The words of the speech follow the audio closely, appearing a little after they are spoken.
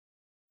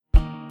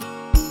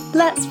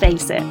Let's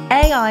face it,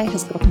 AI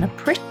has gotten a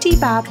pretty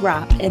bad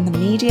rap in the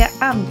media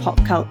and pop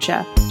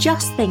culture.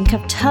 Just think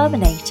of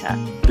Terminator,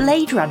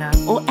 Blade Runner,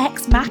 or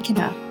Ex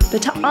Machina.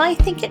 But I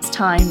think it's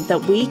time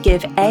that we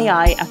give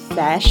AI a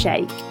fair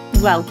shake.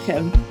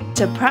 Welcome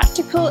to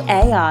Practical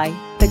AI,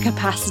 the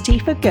Capacity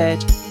for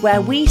Good, where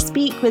we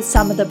speak with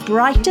some of the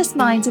brightest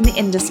minds in the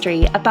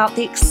industry about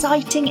the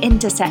exciting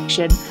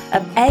intersection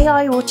of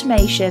AI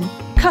automation,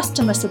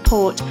 customer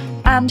support,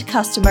 and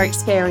customer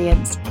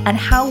experience, and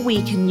how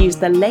we can use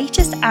the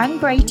latest and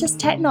greatest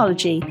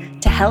technology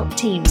to help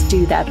teams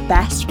do their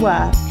best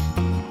work.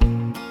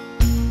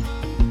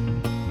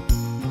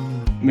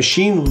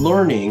 Machine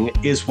learning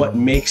is what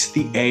makes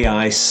the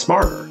AI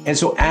smarter. And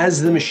so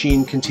as the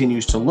machine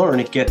continues to learn,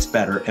 it gets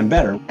better and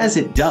better. As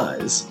it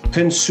does,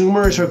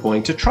 consumers are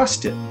going to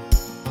trust it.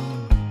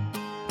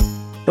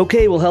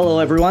 Okay, well, hello,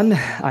 everyone.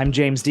 I'm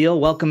James Deal.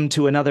 Welcome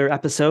to another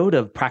episode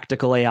of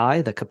Practical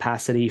AI, the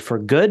Capacity for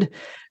Good.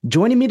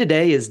 Joining me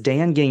today is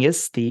Dan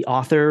Gingiss, the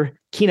author,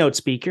 keynote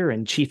speaker,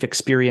 and chief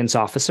experience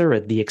officer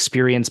at The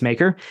Experience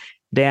Maker.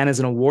 Dan is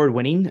an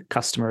award-winning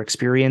customer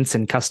experience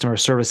and customer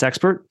service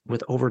expert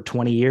with over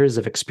 20 years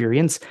of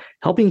experience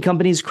helping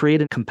companies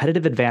create a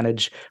competitive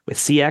advantage with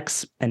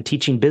CX and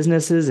teaching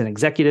businesses and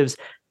executives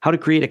how to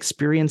create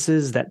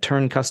experiences that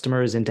turn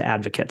customers into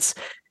advocates.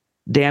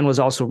 Dan was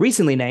also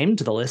recently named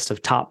to the list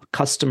of top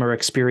customer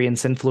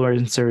experience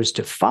influencers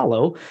to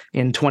follow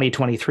in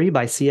 2023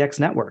 by CX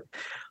Network.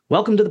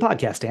 Welcome to the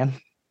podcast, Dan.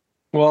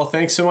 Well,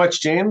 thanks so much,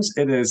 James.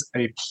 It is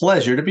a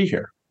pleasure to be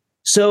here.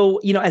 So,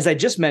 as I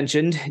just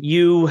mentioned,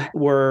 you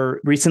were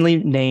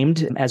recently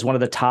named as one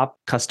of the top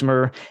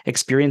customer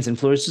experience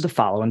influencers to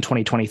follow in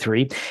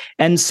 2023.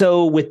 And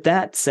so with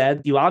that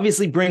said, you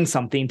obviously bring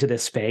something to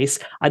this space.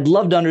 I'd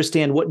love to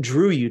understand what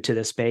drew you to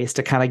this space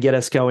to kind of get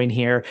us going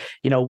here.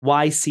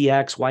 Why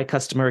CX, why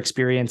customer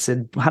experience,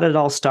 and how did it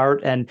all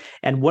start? And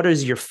what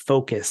is your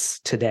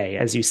focus today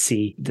as you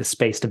see this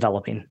space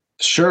developing?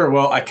 Sure.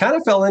 Well, I kind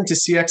of fell into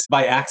CX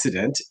by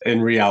accident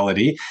in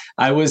reality.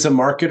 I was a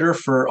marketer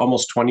for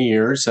almost 20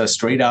 years,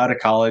 straight out of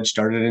college,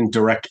 started in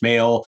direct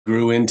mail,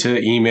 grew into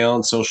email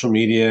and social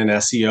media and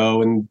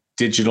SEO and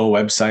digital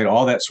website,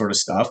 all that sort of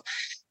stuff.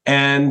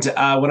 And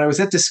when I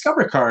was at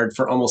Discover Card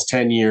for almost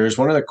 10 years,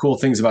 one of the cool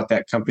things about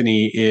that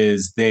company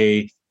is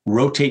they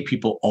rotate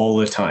people all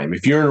the time.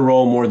 If you're in a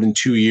role more than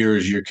 2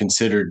 years, you're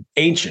considered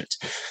ancient.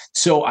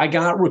 So I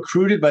got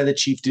recruited by the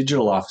chief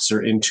digital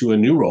officer into a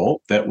new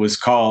role that was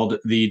called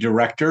the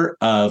Director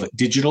of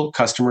Digital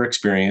Customer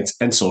Experience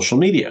and Social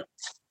Media.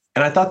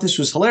 And I thought this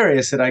was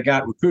hilarious that I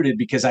got recruited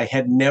because I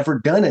had never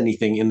done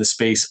anything in the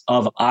space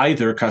of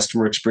either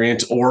customer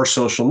experience or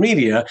social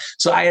media.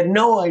 So I had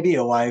no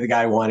idea why the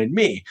guy wanted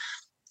me.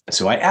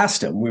 So I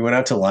asked him, we went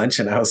out to lunch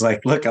and I was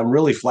like, look, I'm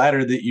really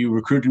flattered that you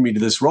recruited me to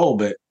this role,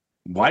 but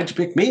why'd you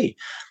pick me?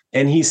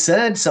 And he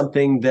said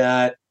something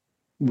that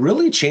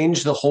really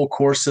changed the whole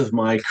course of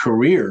my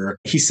career.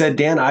 He said,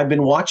 Dan, I've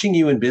been watching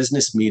you in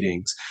business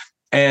meetings,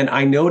 and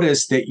I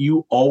noticed that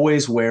you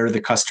always wear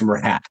the customer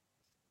hat.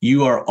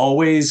 You are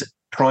always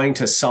trying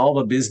to solve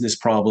a business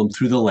problem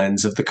through the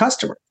lens of the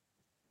customer.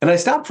 And I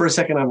stopped for a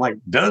second. I'm like,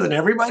 doesn't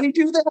everybody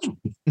do that?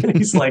 And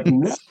he's like,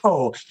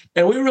 no.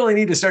 And we really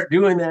need to start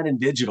doing that in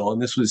digital. And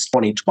this was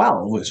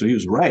 2012, so he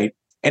was right.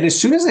 And as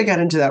soon as I got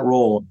into that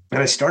role and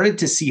I started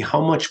to see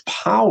how much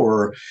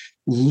power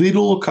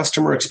little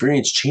customer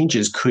experience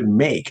changes could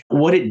make,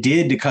 what it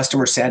did to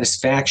customer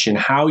satisfaction,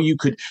 how you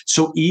could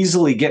so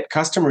easily get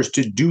customers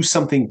to do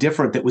something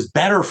different that was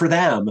better for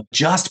them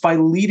just by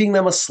leading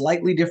them a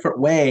slightly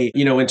different way,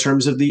 in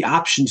terms of the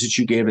options that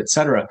you gave, et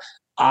cetera,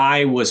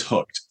 I was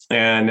hooked.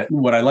 And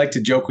what I like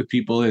to joke with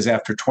people is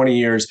after 20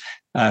 years,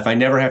 if I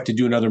never have to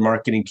do another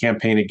marketing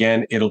campaign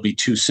again, it'll be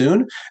too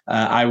soon.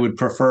 I would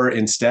prefer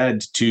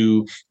instead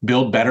to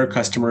build better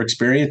customer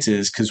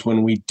experiences, because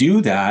when we do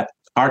that,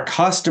 our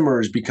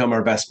customers become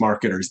our best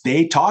marketers.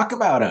 They talk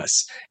about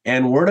us,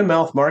 and word of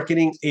mouth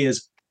marketing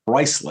is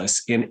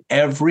priceless in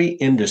every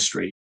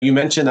industry. You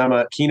mentioned I'm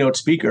a keynote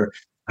speaker.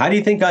 How do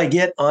you think I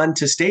get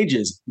onto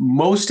stages?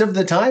 Most of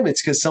the time,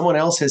 it's because someone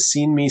else has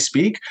seen me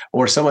speak,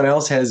 or someone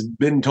else has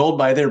been told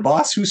by their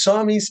boss who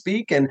saw me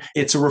speak. And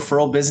it's a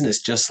referral business,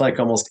 just like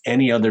almost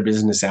any other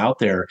business out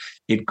there.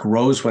 It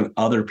grows when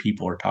other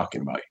people are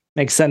talking about you.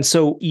 Makes sense.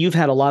 So you've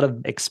had a lot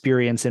of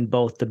experience in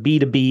both the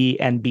B2B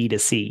and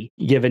B2C,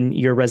 given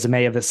your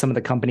resume of some of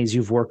the companies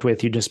you've worked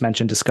with. You just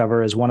mentioned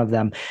Discover as one of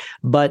them.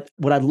 But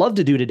what I'd love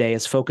to do today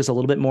is focus a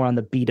little bit more on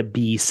the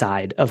B2B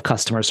side of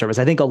customer service.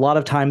 I think a lot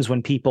of times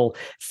when people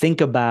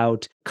think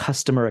about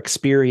customer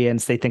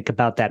experience, they think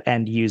about that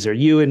end user,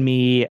 you and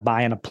me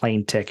buying a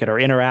plane ticket or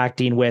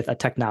interacting with a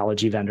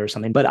technology vendor or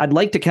something. But I'd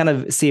like to kind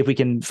of see if we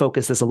can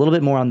focus this a little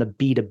bit more on the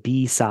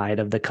B2B side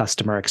of the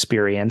customer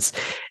experience.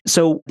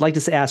 So I'd like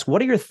to ask, what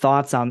are your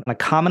thoughts on a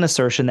common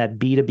assertion that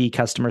B2B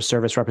customer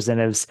service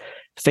representatives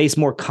face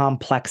more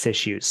complex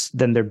issues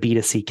than their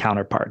B2C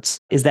counterparts?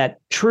 Is that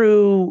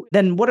true?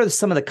 Then what are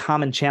some of the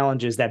common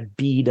challenges that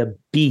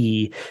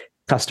B2B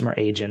customer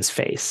agents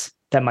face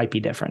that might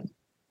be different?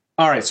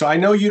 All right. So I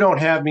know you don't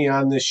have me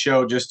on this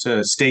show just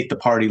to state the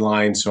party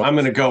line. So I'm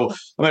going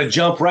to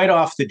jump right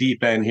off the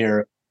deep end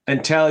here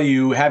and tell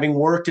you, having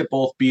worked at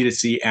both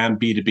B2C and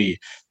B2B,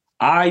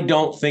 I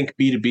don't think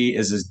B2B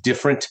is as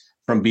different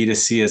from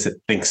B2C as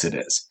it thinks it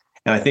is.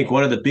 And I think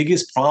one of the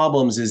biggest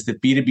problems is that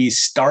B2B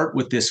start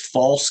with this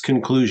false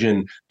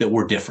conclusion that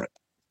we're different.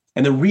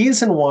 And the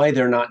reason why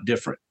they're not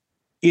different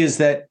is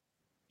that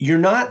you're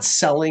not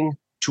selling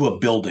to a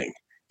building.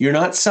 You're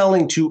not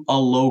selling to a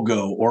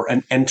logo or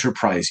an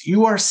enterprise.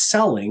 You are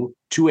selling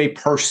to a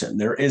person.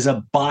 There is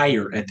a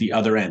buyer at the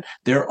other end.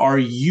 There are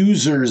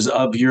users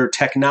of your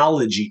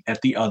technology at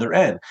the other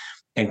end.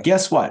 And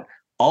guess what?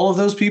 All of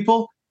those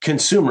people,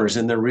 consumers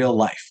in their real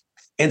life.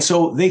 And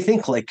so they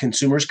think like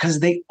consumers because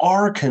they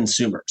are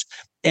consumers.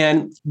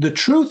 And the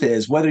truth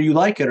is, whether you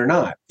like it or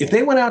not, if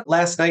they went out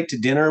last night to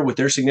dinner with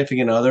their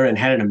significant other and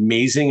had an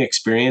amazing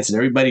experience and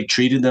everybody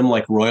treated them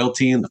like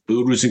royalty and the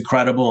food was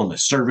incredible and the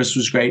service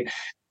was great,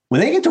 when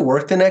they get to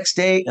work the next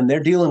day and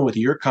they're dealing with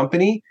your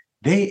company,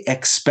 they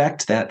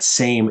expect that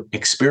same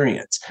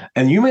experience.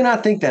 And you may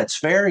not think that's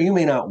fair. You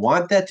may not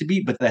want that to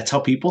be, but that's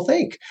how people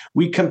think.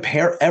 We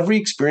compare every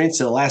experience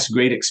to the last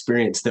great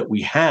experience that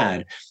we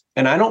had.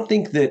 And I don't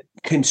think that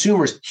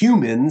consumers,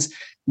 humans,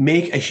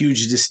 make a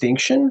huge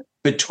distinction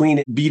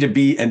between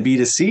B2B and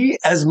B2C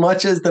as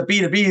much as the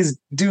B2Bs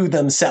do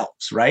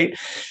themselves, right?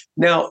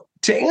 Now,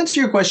 to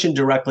answer your question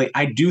directly,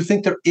 I do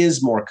think there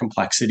is more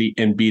complexity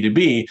in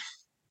B2B.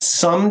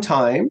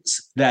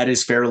 Sometimes that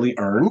is fairly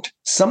earned.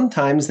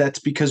 Sometimes that's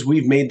because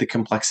we've made the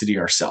complexity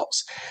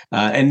ourselves.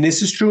 And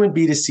this is true in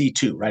B2C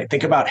too, right?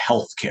 Think about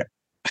healthcare.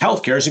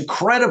 Healthcare is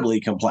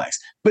incredibly complex,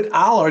 but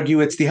I'll argue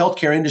it's the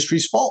healthcare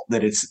industry's fault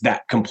that it's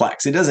that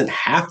complex. It doesn't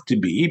have to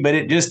be, but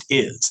it just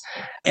is.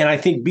 And I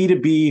think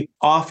B2B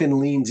often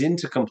leans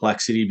into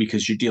complexity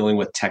because you're dealing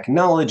with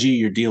technology,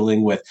 you're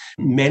dealing with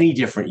many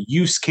different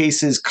use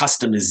cases,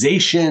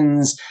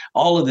 customizations,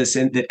 all of this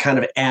that kind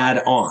of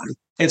add on.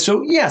 And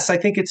so, yes, I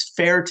think it's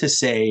fair to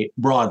say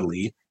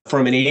broadly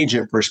from an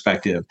agent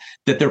perspective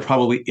that there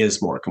probably is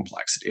more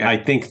complexity. I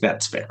think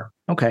that's fair.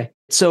 Okay.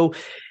 So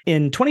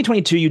in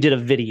 2022, you did a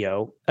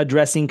video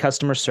addressing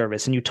customer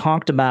service, and you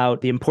talked about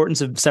the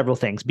importance of several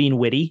things: being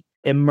witty,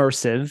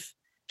 immersive,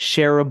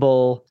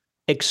 shareable,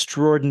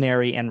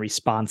 extraordinary, and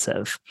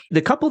responsive.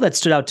 The couple that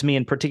stood out to me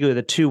in particular,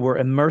 the two, were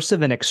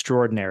immersive and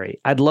extraordinary.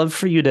 I'd love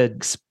for you to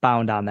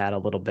expound on that a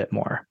little bit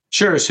more.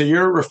 Sure. So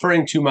you're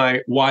referring to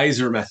my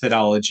WISER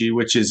methodology,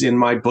 which is in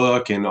my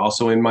book and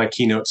also in my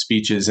keynote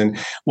speeches. And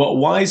what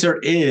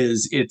WISER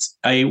is, it's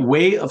a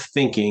way of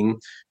thinking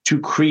to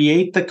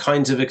create the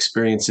kinds of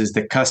experiences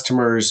that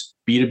customers,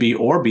 B2B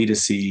or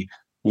B2C,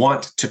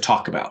 want to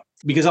talk about.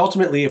 Because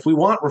ultimately, if we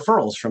want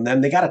referrals from them,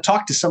 they got to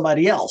talk to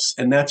somebody else.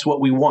 And that's what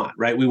we want,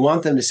 right? We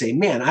want them to say,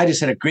 man, I just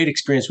had a great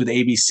experience with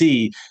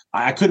ABC.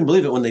 I couldn't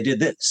believe it when they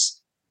did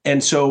this.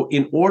 And so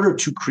in order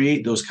to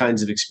create those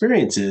kinds of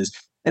experiences,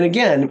 and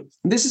again,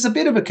 this is a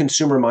bit of a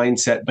consumer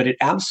mindset, but it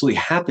absolutely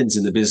happens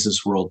in the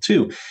business world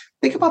too.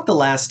 Think about the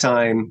last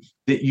time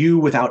that you,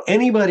 without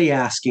anybody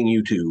asking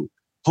you to,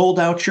 pulled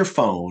out your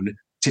phone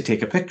to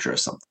take a picture of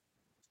something.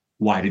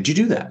 Why did you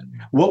do that?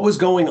 What was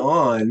going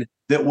on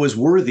that was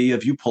worthy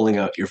of you pulling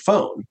out your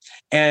phone?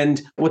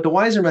 And what the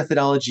WISER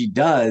methodology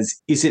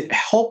does is it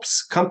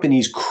helps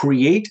companies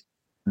create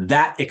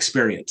that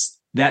experience,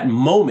 that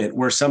moment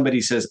where somebody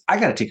says, I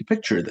got to take a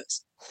picture of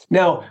this.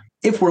 Now,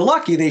 if we're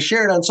lucky, they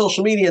share it on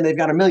social media and they've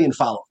got 1 million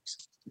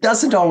followers.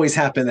 Doesn't always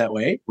happen that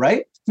way,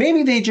 right?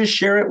 Maybe they just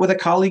share it with a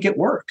colleague at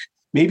work.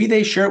 Maybe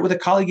they share it with a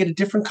colleague at a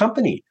different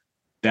company.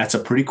 That's a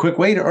pretty quick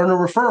way to earn a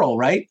referral,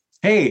 right?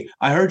 Hey,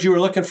 I heard you were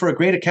looking for a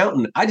great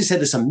accountant. I just had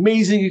this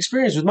amazing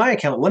experience with my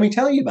accountant. Let me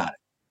tell you about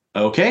it.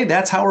 Okay,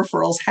 that's how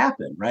referrals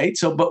happen, right?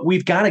 So, but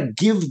we've got to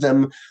give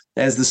them,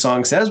 as the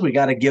song says, we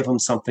got to give them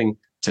something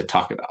to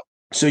talk about.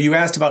 So you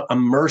asked about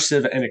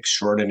immersive and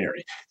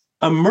extraordinary.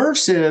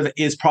 Immersive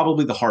is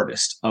probably the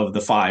hardest of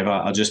the five.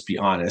 I'll just be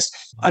honest.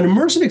 An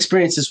immersive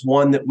experience is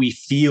one that we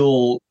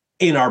feel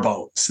in our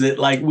bones, that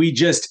like we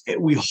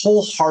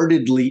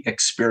wholeheartedly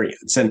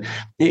experience. And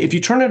if you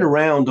turn it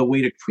around, the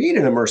way to create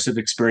an immersive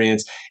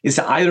experience is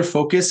to either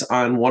focus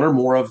on one or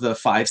more of the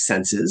 5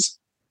 senses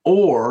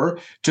or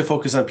to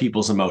focus on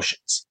people's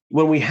emotions.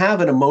 When we have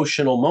an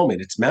emotional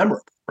moment, it's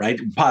memorable, right?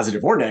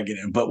 Positive or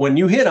negative. But when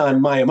you hit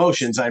on my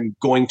emotions, I'm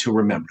going to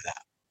remember that.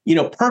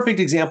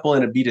 Perfect example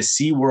in a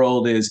B2C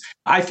world is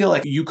I feel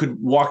like you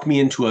could walk me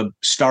into a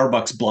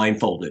Starbucks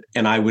blindfolded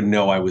and I would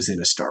know I was in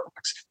a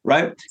Starbucks,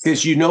 right?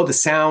 Because you know the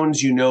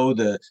sounds, you know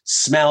the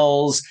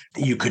smells,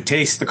 you could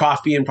taste the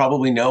coffee and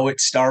probably know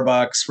it's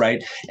Starbucks,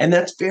 right? And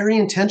that's very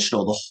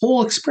intentional. The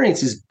whole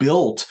experience is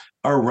built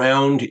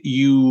around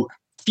you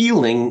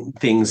feeling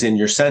things in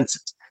your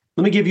senses.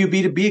 Let me give you a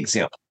B2B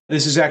example.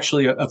 This is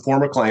actually a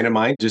former client of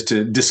mine, just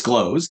to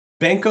disclose.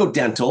 Banco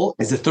Dental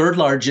is the third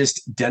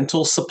largest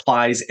dental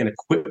supplies and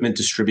equipment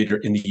distributor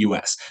in the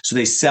US. So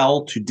they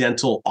sell to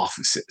dental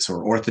offices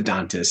or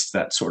orthodontists,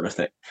 that sort of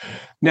thing.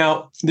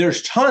 Now,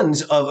 there's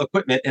tons of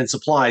equipment and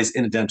supplies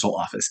in a dental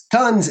office,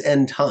 tons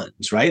and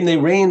tons, right? And they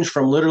range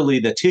from literally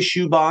the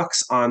tissue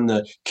box on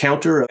the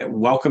counter,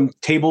 welcome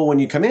table when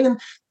you come in,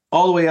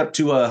 all the way up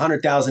to a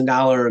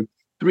 $100,000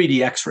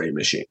 3D X-ray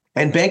machine.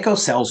 And Banco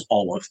sells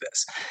all of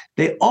this.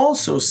 They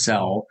also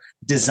sell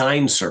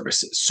design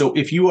services. So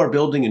if you are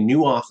building a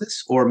new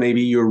office, or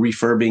maybe you're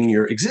refurbing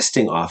your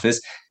existing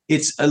office,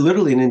 it's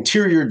literally an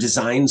interior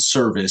design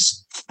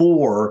service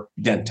for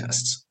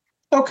dentists.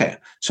 Okay,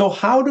 so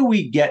how do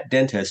we get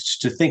dentists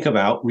to think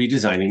about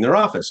redesigning their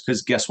office?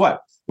 Because guess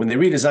what? When they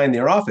redesign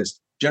their office,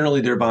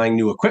 generally they're buying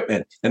new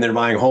equipment and they're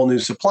buying whole new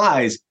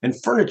supplies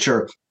and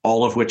furniture,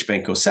 all of which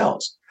Banco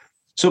sells.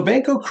 So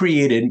Banco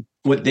created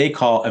what they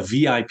call a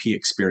VIP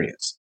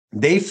experience.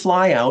 They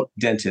fly out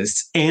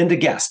dentists and a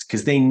guest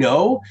because they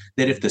know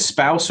that if the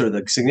spouse or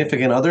the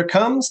significant other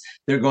comes,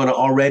 they're going to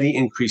already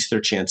increase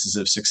their chances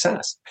of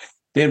success.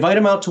 They invite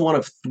them out to one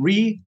of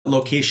 3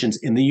 locations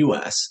in the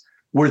US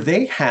where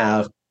they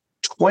have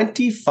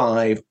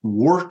 25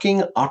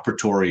 working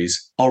operatories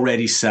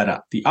already set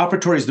up. The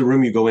operatory is the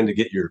room you go in to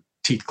get your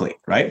teeth cleaned,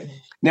 right?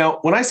 Now,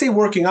 when I say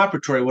working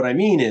operatory, what I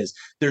mean is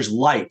there's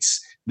lights,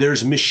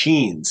 there's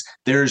machines,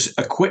 there's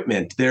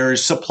equipment,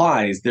 there's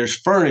supplies, there's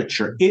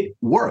furniture. It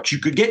works. You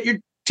could get your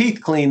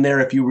teeth cleaned there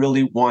if you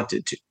really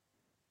wanted to.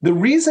 The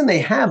reason they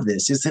have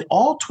this is that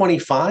all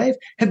 25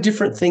 have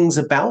different things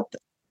about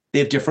them. They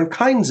have different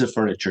kinds of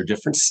furniture,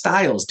 different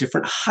styles,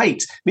 different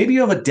heights. Maybe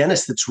you have a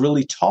dentist that's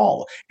really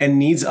tall and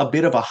needs a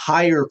bit of a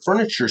higher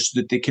furniture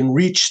so that they can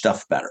reach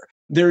stuff better.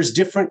 There's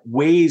different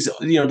ways,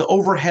 the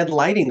overhead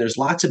lighting, there's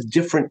lots of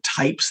different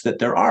types that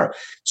there are.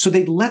 So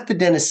they let the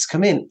dentists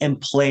come in and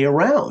play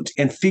around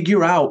and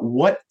figure out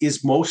what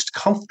is most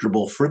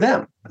comfortable for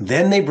them.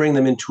 Then they bring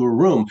them into a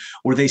room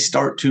where they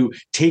start to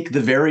take the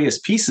various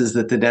pieces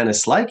that the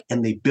dentists like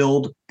and they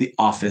build the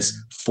office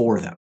for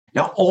them.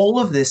 Now, all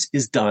of this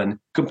is done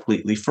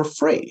completely for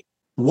free.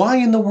 Why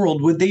in the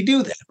world would they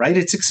do that, right?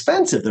 It's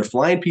expensive. They're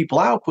flying people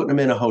out, putting them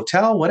in a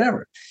hotel,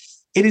 whatever.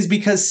 It is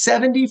because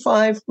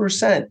 75%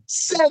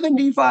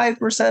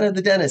 of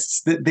the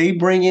dentists that they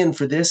bring in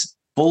for this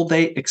full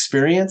day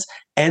experience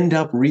end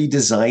up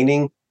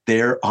redesigning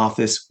their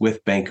office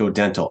with Banco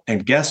Dental.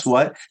 And guess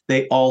what?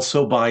 They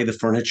also buy the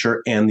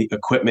furniture and the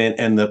equipment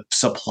and the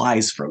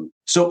supplies from them.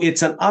 So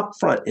it's an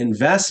upfront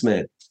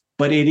investment,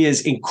 but it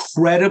is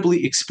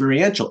incredibly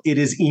experiential. It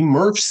is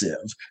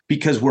immersive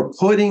because we're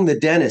putting the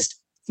dentist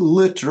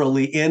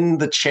literally in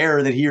the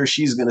chair that he or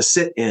she's going to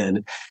sit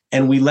in,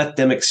 and we let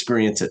them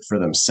experience it for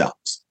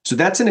themselves. So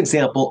that's an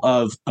example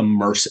of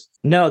immersive.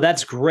 No,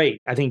 that's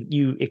great. I think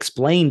you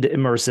explained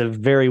immersive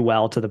very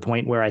well to the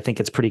point where I think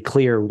it's pretty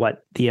clear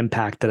what the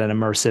impact that an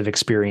immersive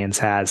experience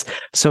has.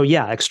 So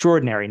yeah,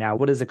 extraordinary. Now,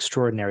 what does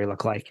extraordinary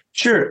look like?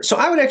 Sure. So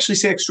I would actually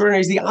say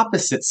extraordinary is the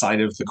opposite side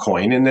of the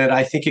coin, in that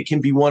I think it can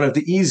be one of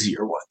the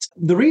easier ones.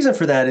 The reason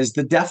for that is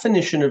the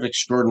definition of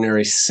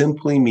extraordinary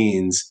simply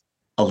means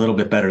a little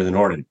bit better than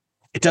ordinary.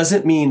 It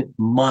doesn't mean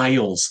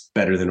miles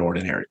better than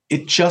ordinary.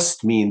 It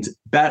just means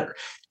better.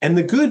 And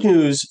the good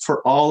news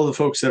for all of the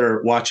folks that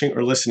are watching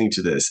or listening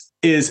to this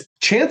is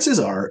chances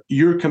are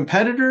your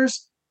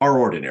competitors are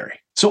ordinary.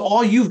 So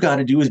all you've got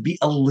to do is be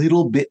a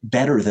little bit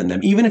better than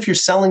them. Even if you're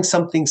selling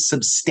something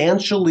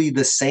substantially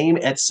the same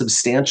at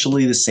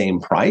substantially the same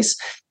price,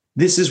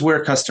 this is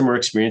where customer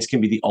experience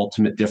can be the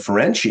ultimate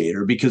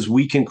differentiator, because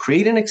we can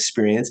create an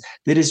experience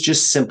that is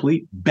just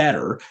simply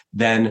better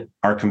than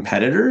our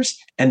competitors.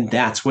 And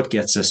that's what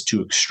gets us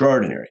to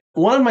extraordinary.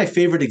 One of my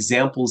favorite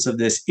examples of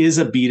this is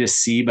a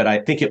B2C, but I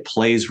think it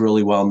plays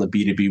really well in the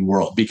B2B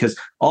world, because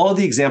all of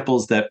the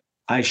examples that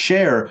I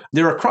share,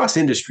 they're across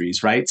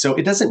industries, right? So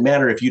it doesn't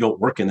matter if you don't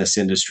work in this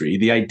industry.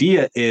 The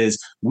idea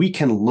is we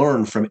can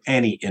learn from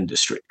any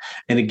industry.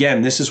 And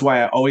again, this is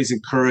why I always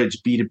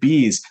encourage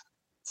B2Bs.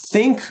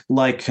 Think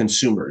like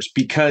consumers,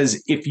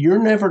 because if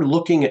you're never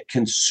looking at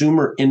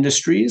consumer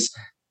industries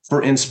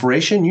for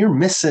inspiration, you're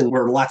missing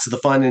where lots of the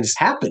fun is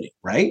happening,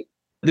 right?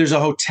 There's a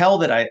hotel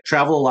that I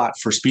travel a lot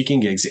for speaking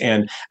gigs,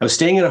 and I was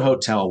staying in a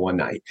hotel one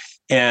night.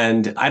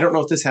 And I don't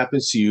know if this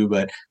happens to you,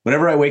 but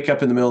whenever I wake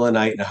up in the middle of the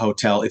night in a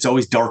hotel, it's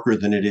always darker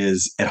than it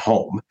is at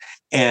home.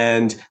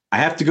 And I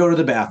have to go to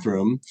the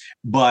bathroom,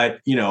 but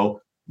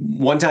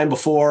one time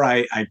before,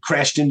 I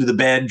crashed into the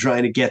bed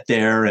trying to get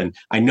there, and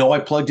I know I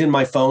plugged in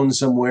my phone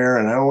somewhere,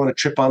 and I don't want to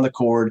trip on the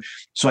cord.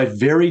 So I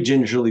very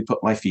gingerly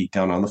put my feet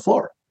down on the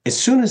floor. As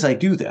soon as I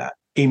do that,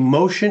 a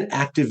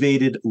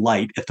motion-activated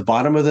light at the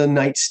bottom of the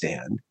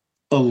nightstand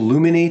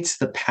illuminates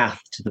the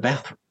path to the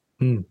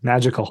bathroom.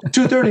 Magical.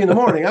 2:30 in the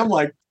morning, I'm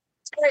like,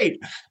 great.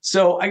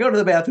 So I go to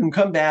the bathroom,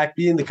 come back,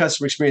 being the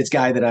customer experience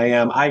guy that I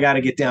am. I got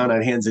to get down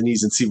on hands and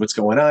knees and see what's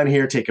going on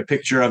here, take a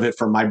picture of it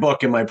for my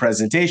book and my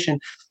presentation.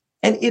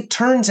 And it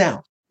turns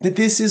out that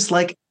this is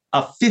like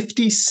a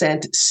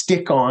 50-cent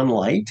stick-on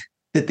light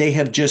that they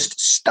have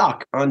just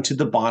stuck onto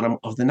the bottom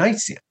of the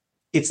nightstand.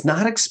 It's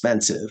not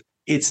expensive.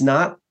 It's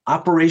not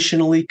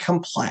operationally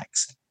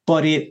complex,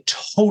 but it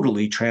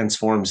totally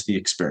transforms the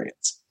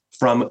experience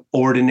from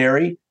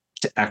ordinary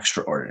to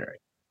extraordinary.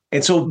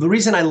 And so the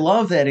reason I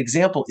love that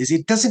example is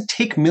it doesn't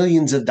take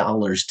millions of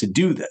dollars to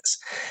do this.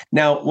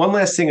 Now, one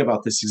last thing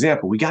about this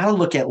example, we got to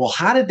look at, well,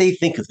 how did they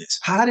think of this?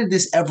 How did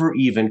this ever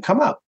even come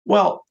up?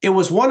 Well, it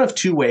was one of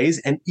two ways,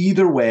 and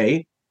either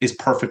way is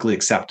perfectly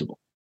acceptable.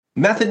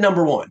 Method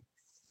number one,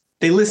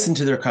 they listened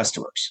to their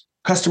customers.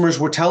 Customers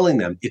were telling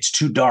them it's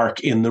too dark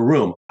in the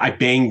room. I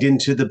banged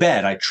into the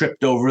bed. I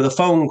tripped over the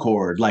phone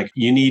cord. Like,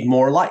 you need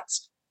more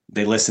lights.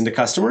 They listened to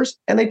customers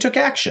and they took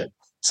action,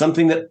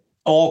 something that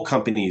all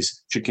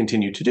companies should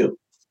continue to do.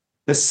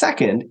 The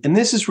second, and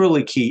this is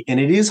really key, and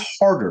it is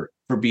harder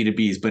for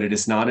B2Bs, but it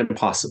is not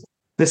impossible.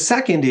 The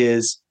second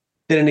is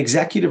that an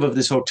executive of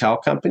this hotel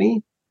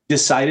company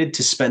decided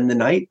to spend the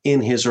night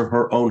in his or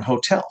her own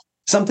hotel,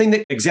 something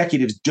that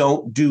executives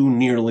don't do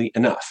nearly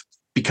enough.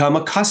 Become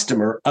a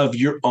customer of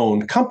your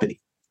own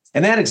company.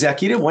 And that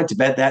executive went to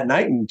bed that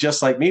night and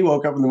just like me,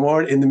 woke up in the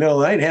morning in the middle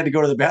of the night, had to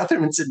go to the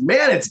bathroom and said,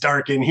 man, it's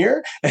dark in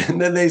here. And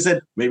then they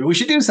said, maybe we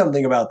should do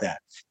something about that.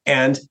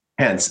 And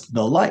hence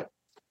the light.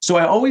 So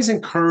I always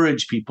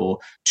encourage people,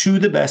 to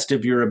the best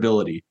of your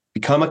ability,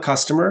 become a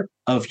customer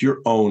of your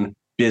own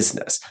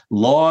business.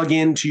 Log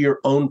into your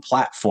own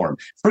platform.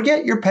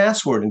 Forget your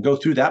password and go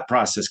through that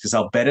process, because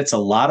I'll bet it's a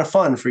lot of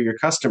fun for your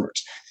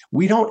customers.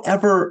 We don't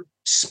ever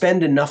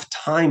spend enough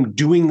time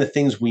doing the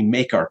things we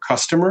make our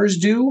customers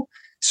do.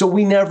 So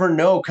we never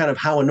know kind of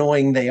how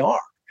annoying they are.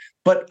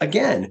 But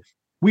again,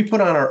 we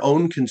put on our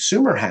own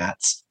consumer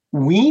hats.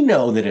 We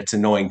know that it's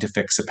annoying to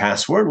fix a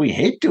password. We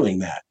hate doing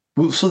that.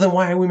 So then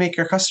why do we make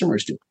our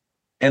customers do it?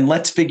 And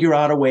let's figure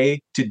out a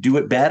way to do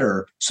it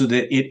better so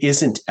that it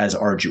isn't as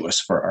arduous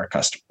for our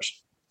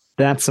customers.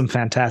 That's some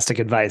fantastic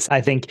advice.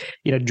 I think,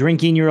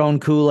 drinking your own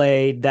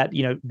Kool-Aid, that,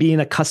 being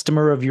a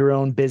customer of your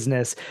own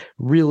business,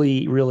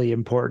 really, really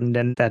important.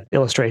 And that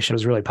illustration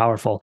was really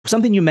powerful.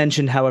 Something you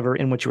mentioned, however,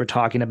 in what you were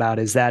talking about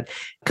is that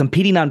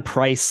competing on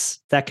price,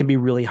 that can be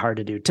really hard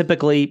to do.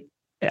 Typically,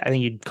 I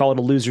think you'd call it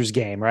a loser's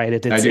game, right? I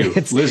do.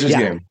 Loser's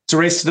game. It's a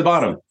race to the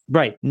bottom.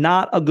 Right.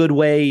 Not a good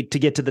way to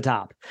get to the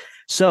top.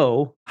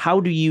 So how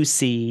do you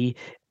see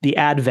the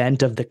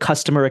advent of the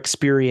customer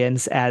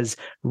experience as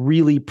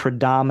really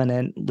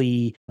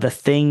predominantly the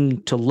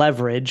thing to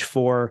leverage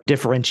for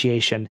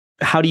differentiation?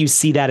 How do you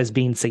see that as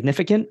being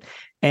significant?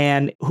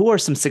 And who are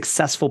some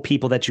successful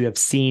people that you have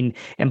seen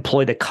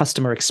employ the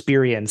customer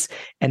experience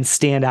and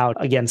stand out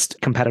against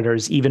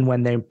competitors, even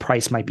when their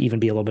price might even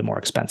be a little bit more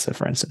expensive,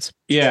 for instance?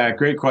 Yeah,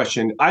 great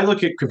question. I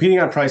look at competing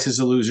on price as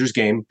a loser's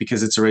game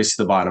because it's a race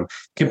to the bottom.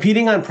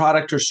 Competing on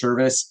product or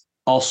service,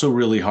 also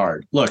really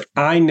hard. Look,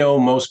 I know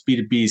most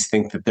B2Bs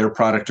think that their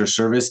product or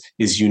service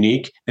is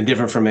unique and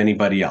different from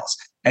anybody else.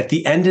 At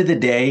the end of the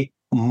day,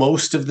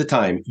 most of the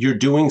time, you're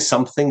doing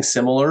something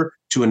similar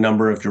to a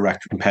number of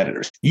direct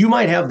competitors. You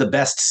might have the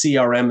best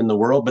CRM in the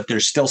world, but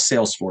there's still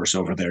Salesforce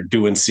over there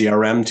doing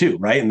CRM too,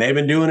 right? And they've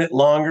been doing it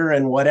longer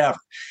and whatever.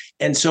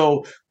 And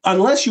so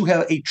unless you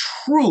have a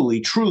truly,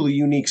 truly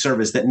unique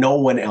service that no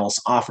one else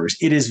offers,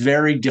 it is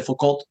very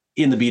difficult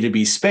in the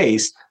B2B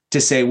space to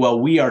say, well,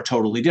 we are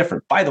totally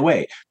different. By the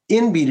way,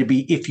 in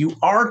B2B, if you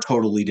are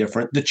totally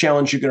different, the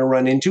challenge you're going to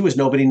run into is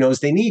nobody knows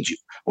they need you,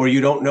 or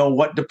you don't know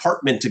what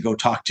department to go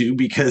talk to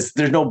because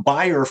there's no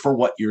buyer for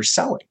what you're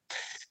selling.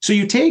 So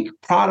you take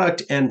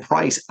product and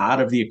price out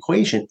of the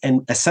equation,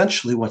 and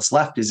essentially what's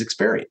left is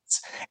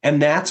experience.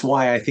 And that's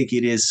why I think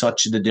it is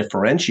such the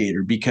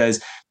differentiator,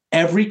 because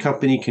every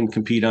company can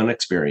compete on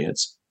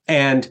experience.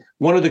 And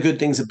one of the good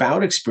things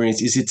about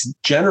experience is it's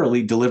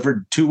generally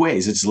delivered two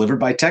ways. It's delivered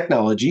by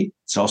technology.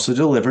 It's also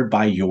delivered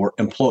by your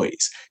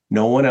employees.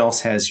 No one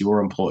else has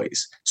your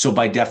employees. So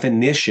by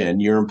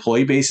definition, your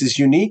employee base is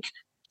unique.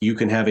 You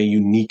can have a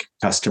unique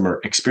customer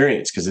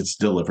experience because it's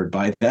delivered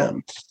by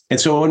them. And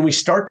so when we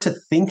start to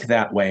think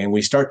that way, and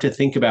we start to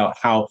think about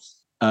how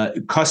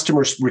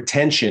customer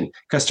retention,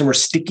 customer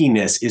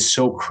stickiness is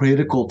so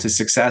critical to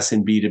success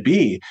in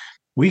B2B,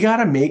 we got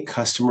to make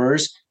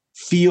customers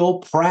feel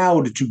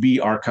proud to be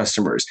our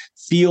customers,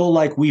 feel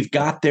like we've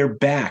got their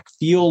back,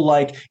 feel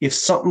like if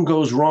something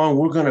goes wrong,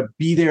 we're going to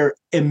be there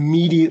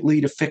immediately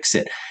to fix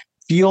it.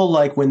 Feel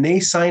like when they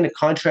sign a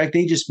contract,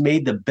 they just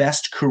made the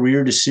best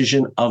career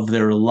decision of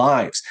their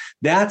lives.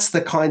 That's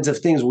the kinds of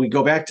things we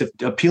go back to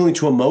appealing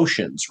to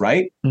emotions,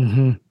 right?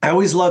 Mm-hmm. I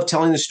always love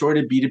telling the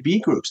story to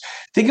B2B groups.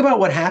 Think about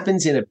what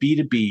happens in a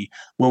B2B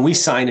when we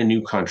sign a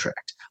new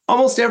contract.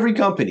 Almost every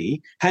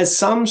company has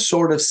some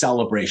sort of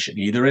celebration.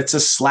 Either it's a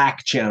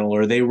Slack channel,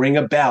 or they ring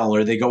a bell,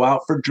 or they go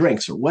out for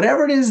drinks, or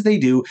whatever it is they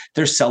do,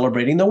 they're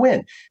celebrating the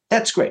win.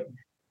 That's great.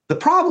 The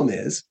problem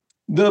is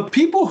the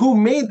people who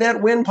made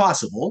that win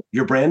possible,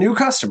 your brand new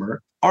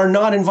customer, are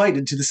not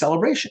invited to the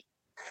celebration.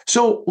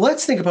 So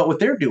let's think about what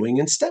they're doing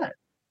instead.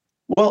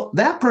 Well,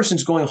 that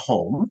person's going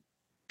home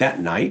that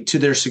night to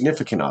their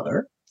significant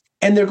other,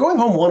 and they're going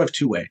home one of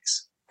two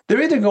ways.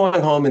 They're either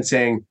going home and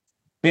saying,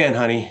 man,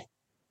 honey,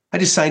 I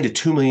just signed a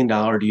 $2 million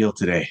deal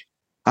today.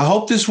 I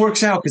hope this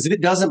works out, because if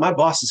it doesn't, my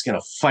boss is going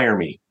to fire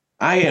me.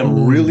 I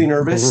am really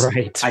nervous.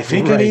 Right. I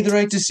think I made the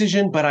right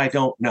decision, but I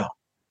don't know.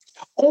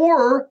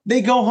 Or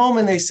they go home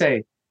and they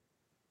say,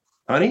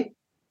 honey,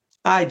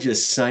 I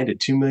just signed a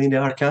 $2 million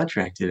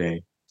contract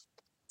today.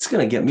 It's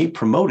going to get me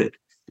promoted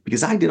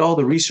because I did all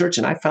the research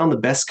and I found the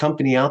best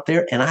company out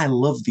there. And I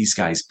love these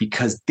guys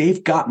because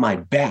they've got my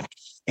back.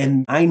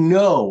 And I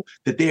know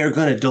that they are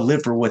going to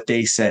deliver what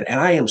they said. And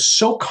I am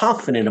so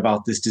confident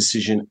about this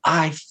decision.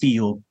 I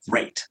feel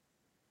great.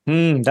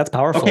 That's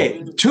powerful.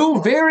 Okay,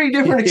 two very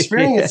different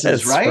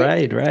experiences, Yes,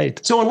 right? Right.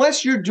 So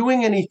unless you're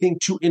doing anything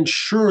to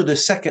ensure the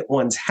second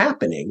one's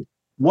happening,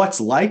 what's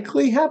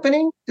likely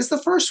happening is the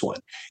first one.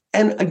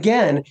 And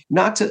again,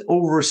 not to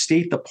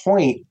overstate the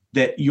point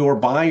that your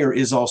buyer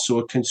is also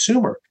a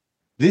consumer.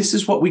 This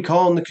is what we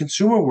call in the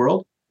consumer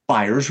world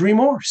buyer's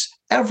remorse.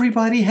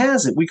 Everybody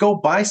has it. We go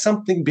buy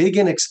something big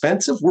and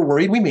expensive. We're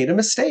worried we made a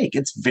mistake.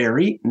 It's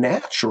very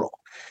natural.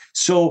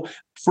 So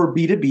for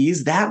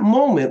B2Bs, that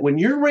moment when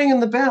you're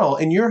ringing the bell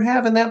and you're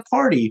having that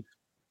party,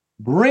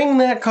 bring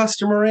that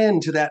customer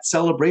into that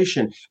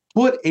celebration,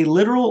 put a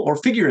literal or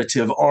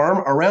figurative arm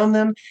around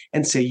them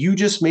and say, you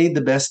just made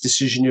the best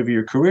decision of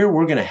your career.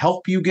 We're going to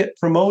help you get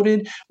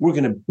promoted. We're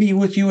going to be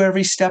with you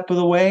every step of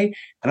the way.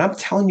 And I'm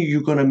telling you,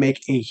 you're going to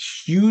make a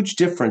huge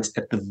difference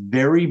at the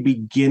very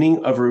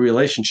beginning of a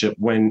relationship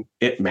when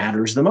it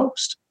matters the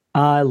most.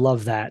 I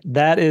love that.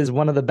 That is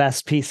one of the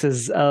best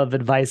pieces of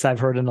advice I've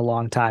heard in a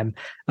long time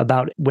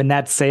about when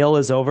that sale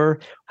is over.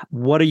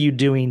 What are you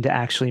doing to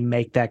actually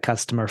make that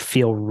customer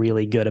feel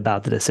really good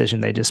about the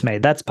decision they just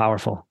made? That's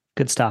powerful.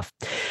 Good stuff.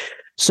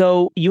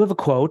 So you have a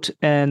quote,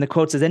 and the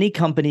quote says, any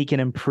company can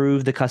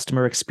improve the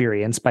customer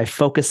experience by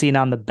focusing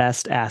on the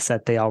best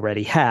asset they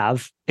already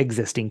have,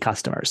 existing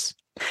customers.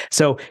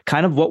 So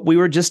kind of what we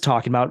were just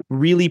talking about,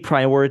 really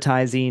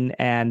prioritizing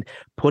and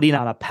putting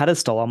on a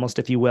pedestal, almost,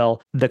 if you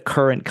will, the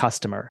current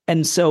customer.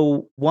 And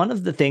so one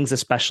of the things,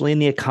 especially in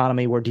the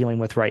economy we're dealing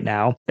with right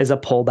now, is a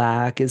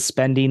pullback, is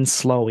spending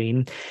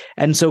slowing.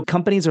 And so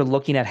companies are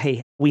looking at,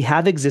 hey, we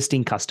have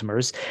existing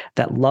customers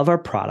that love our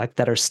product,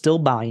 that are still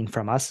buying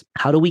from us.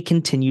 How do we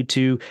continue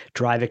to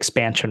drive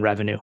expansion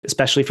revenue,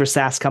 especially for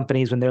SaaS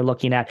companies when they're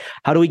looking at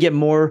how do we get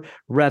more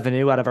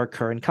revenue out of our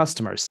current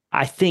customers?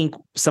 I think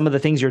some of the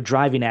things you're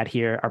driving at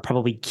here are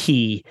probably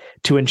key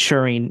to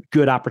ensuring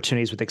good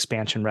opportunities with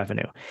expansion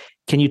revenue.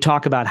 Can you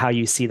talk about how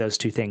you see those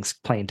two things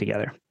playing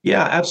together?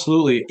 Yeah,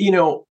 absolutely.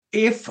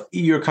 If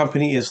your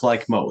company is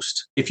like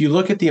most, if you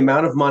look at the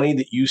amount of money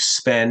that you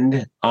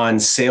spend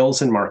on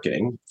sales and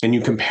marketing, and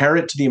you compare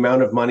it to the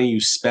amount of money you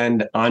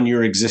spend on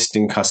your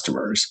existing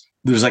customers,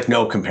 there's like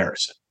no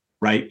comparison,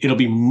 right? It'll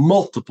be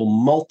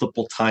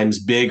multiple times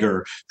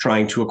bigger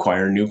trying to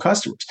acquire new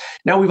customers.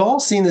 Now, we've all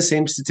seen the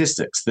same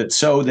statistics that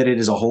show that it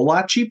is a whole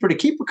lot cheaper to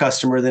keep a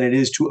customer than it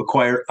is to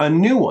acquire a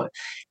new one.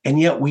 And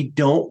yet we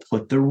don't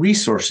put the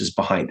resources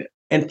behind it.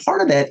 And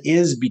part of that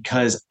is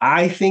because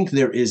I think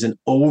there is an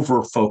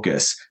over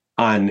focus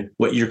on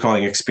what you're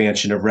calling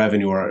expansion of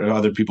revenue, or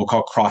other people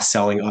call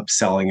cross-selling,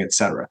 upselling, et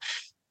cetera.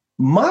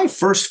 My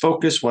first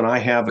focus when I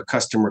have a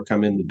customer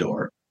come in the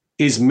door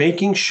is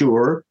making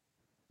sure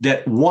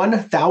that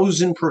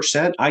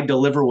 1,000% I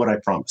deliver what I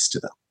promised to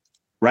them,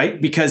 right?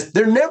 Because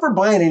they're never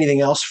buying anything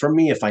else from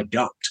me if I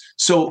don't.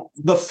 So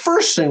the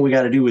first thing we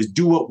got to do is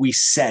do what we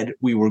said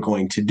we were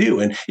going to do.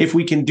 And if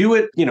we can do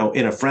it, in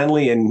a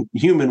friendly and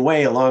human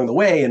way along the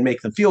way and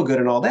make them feel good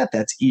and all that,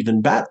 that's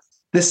even better.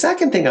 The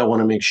second thing I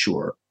want to make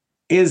sure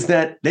is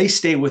that they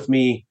stay with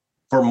me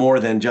for more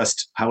than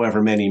just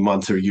however many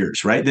months or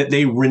years, right? That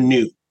they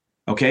renew.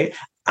 Okay.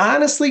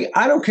 Honestly,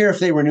 I don't care if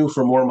they renew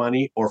for more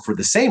money or for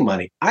the same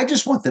money. I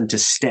just want them to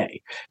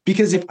stay.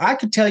 Because if I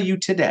could tell you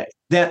today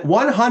that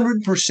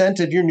 100%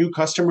 of your new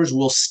customers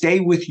will stay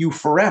with you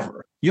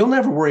forever, you'll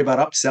never worry about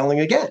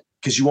upselling again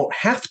because you won't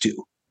have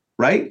to,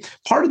 right?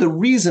 Part of the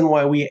reason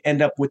why we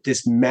end up with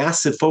this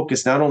massive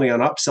focus, not only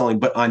on upselling,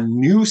 but on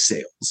new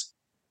sales,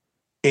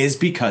 is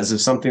because of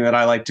something that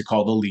I like to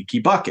call the leaky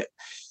bucket.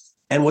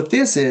 And what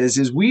this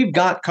is we've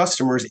got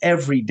customers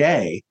every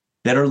day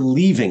that are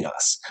leaving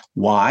us.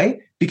 Why?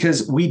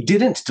 Because we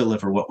didn't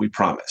deliver what we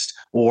promised,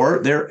 or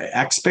their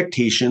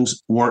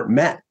expectations weren't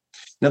met.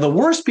 Now, the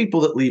worst people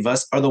that leave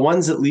us are the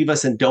ones that leave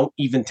us and don't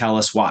even tell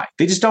us why.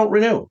 They just don't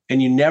renew,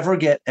 and you never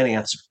get an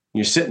answer.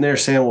 You're sitting there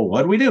saying, well,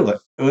 what did we do?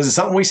 Was it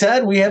something we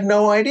said? We have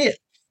no idea.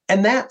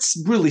 And that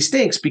really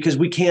stinks because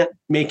we can't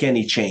make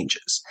any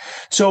changes.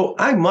 So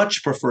I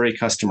much prefer a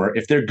customer,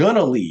 if they're going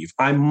to leave,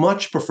 I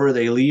much prefer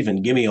they leave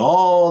and give me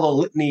all the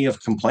litany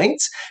of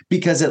complaints,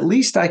 because at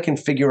least I can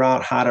figure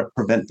out how to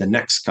prevent the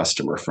next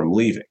customer from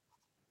leaving.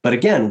 But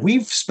again,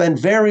 we've spent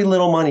very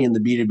little money in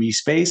the B2B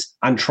space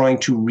on trying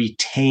to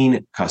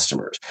retain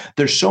customers.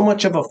 There's so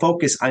much of a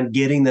focus on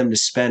getting them to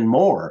spend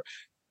more.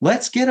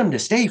 Let's get them to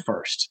stay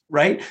first,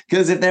 right?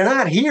 Because if they're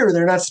not here,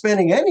 they're not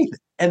spending anything.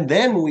 And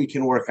then we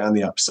can work on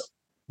the upsell.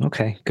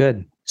 Okay,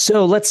 good.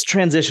 So let's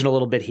transition a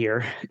little bit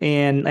here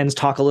and let's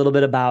talk a little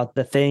bit about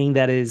the thing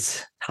that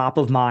is top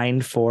of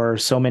mind for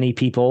so many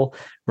people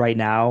right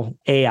now,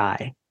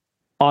 AI,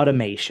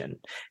 automation.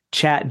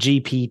 Chat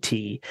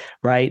GPT,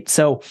 right?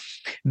 So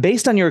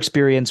based on your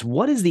experience,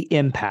 what is the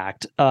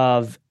impact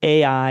of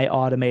AI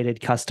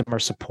automated customer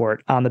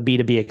support on the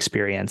B2B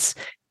experience?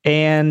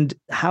 And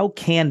how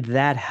can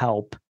that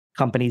help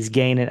companies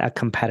gain a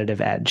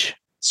competitive edge?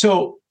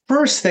 So,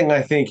 first thing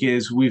I think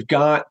is we've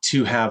got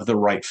to have the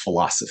right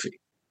philosophy.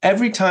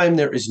 Every time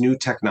there is new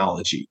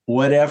technology,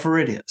 whatever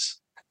it is,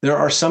 there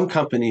are some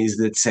companies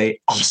that say,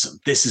 awesome,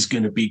 this is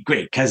going to be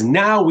great because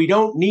now we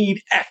don't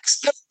need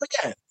X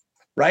again,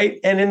 right?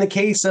 And in the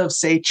case of,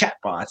 say,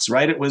 chatbots,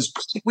 right, it was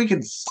we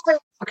could fire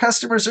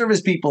customer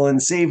service people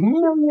and save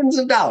millions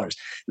of dollars.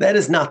 That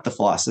is not the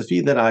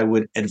philosophy that I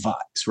would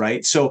advise,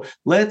 right? So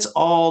let's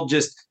all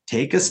just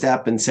take a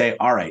step and say,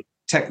 all right,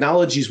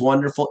 technology is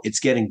wonderful. It's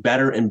getting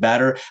better and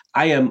better.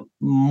 I am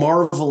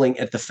marveling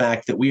at the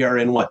fact that we are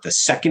in the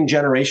second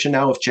generation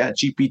now of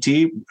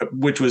ChatGPT,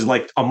 which was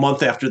like a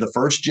month after the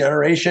first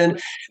generation.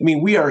 I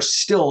mean, we are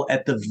still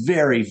at the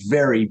very,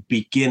 very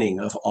beginning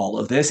of all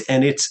of this,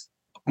 and it's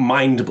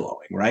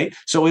mind-blowing, right?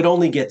 So it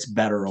only gets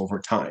better over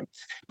time.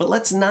 But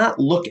let's not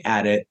look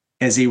at it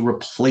as a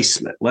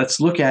replacement. Let's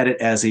look at it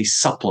as a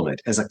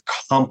supplement, as a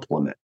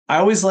complement. I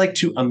always like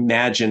to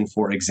imagine,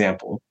 for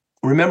example,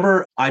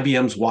 remember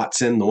IBM's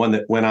Watson, the one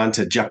that went on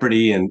to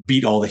Jeopardy and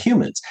beat all the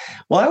humans?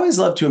 Well, I always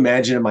love to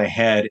imagine in my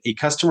head a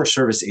customer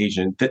service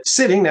agent that's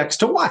sitting next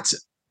to Watson,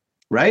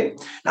 right?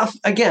 Now,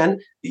 again,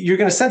 you're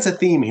going to sense a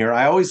theme here.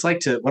 I always like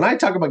to, when I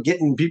talk about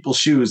getting in people's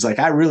shoes, like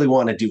I really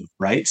want to do it,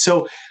 right?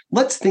 So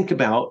let's think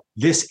about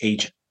this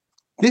agent.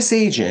 This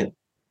agent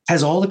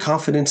has all the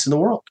confidence in the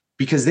world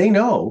because they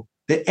know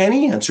that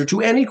any answer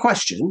to any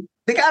question,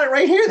 they got it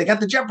right here. They got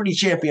the Jeopardy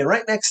champion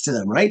right next to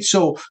them, right?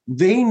 So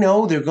they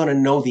know they're going to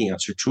know the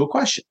answer to a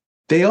question.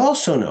 They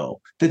also know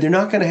that they're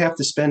not going to have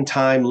to spend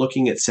time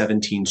looking at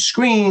 17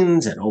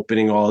 screens and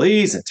opening all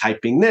these and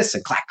typing this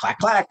and clack, clack,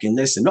 clack, and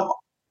this and all,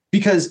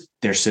 because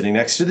they're sitting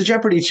next to the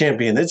Jeopardy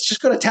champion that's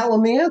just going to tell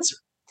them the answer.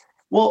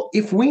 Well,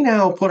 if we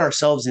now put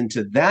ourselves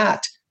into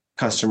that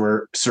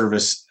customer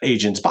service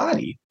agent's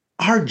body,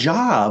 our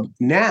job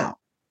now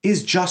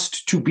is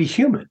just to be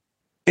human.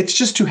 It's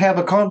just to have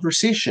a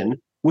conversation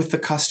with the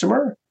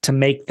customer. To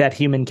make that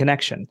human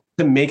connection.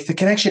 To make the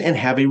connection and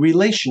have a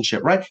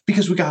relationship, right?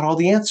 Because we got all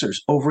the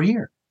answers over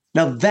here.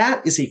 Now,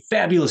 that is a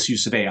fabulous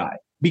use of AI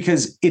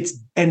because it's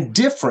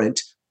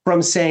different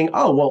from saying,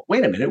 oh, well,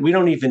 wait a minute, we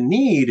don't even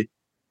need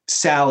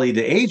Sally,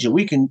 the agent.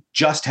 We can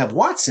just have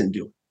Watson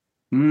do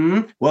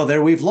it. Well,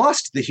 there we've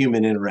lost the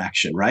human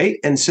interaction, right?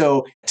 And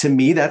so to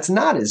me, that's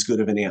not as good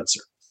of an answer.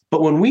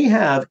 But when we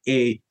have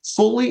a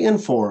fully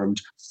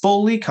informed,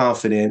 fully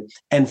confident,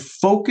 and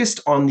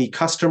focused on the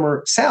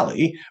customer,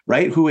 Sally,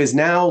 right, who is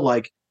now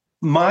like,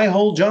 my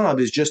whole job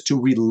is just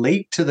to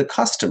relate to the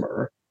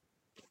customer.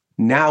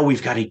 Now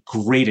we've got a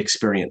great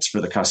experience for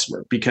the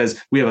customer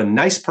because we have a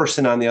nice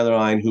person on the other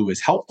line who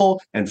is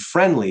helpful and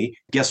friendly.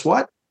 Guess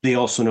what? They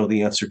also know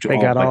the answer to all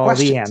my questions. They got all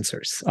the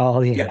answers. All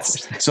the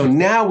answers. So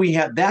now we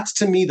have, that's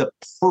to me the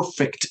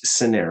perfect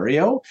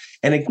scenario.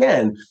 And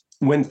again,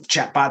 when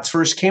chatbots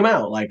first came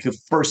out, like the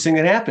first thing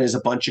that happened is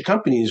a bunch of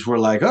companies were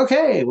like,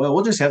 okay, well,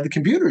 we'll just have the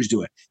computers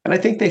do it. And I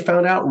think they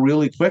found out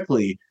really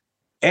quickly,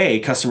 A,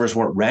 customers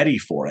weren't ready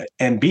for it,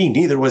 and B,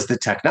 neither was the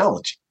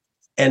technology.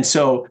 And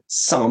so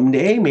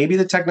someday, maybe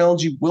the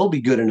technology will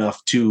be good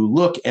enough to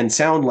look and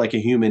sound like a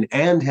human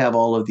and have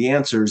all of the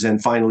answers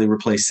and finally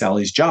replace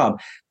Sally's job.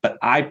 But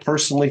I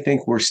personally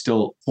think we're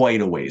still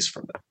quite a ways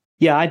from that.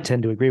 Yeah, I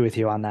tend to agree with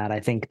you on that.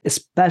 I think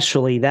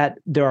especially that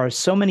there are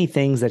so many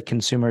things that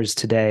consumers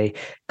today,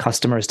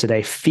 customers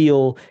today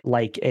feel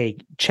like a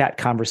chat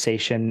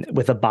conversation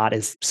with a bot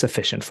is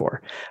sufficient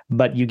for.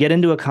 But you get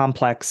into a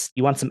complex,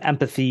 you want some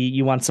empathy,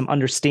 you want some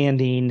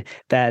understanding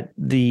that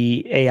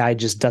the AI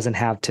just doesn't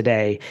have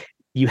today.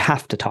 You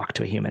have to talk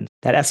to a human.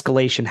 That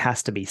escalation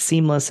has to be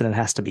seamless and it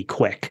has to be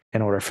quick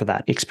in order for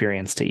that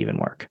experience to even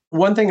work.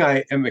 One thing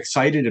I am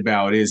excited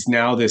about is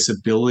now this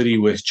ability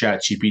with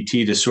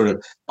ChatGPT to sort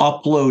of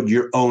upload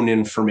your own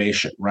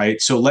information, right?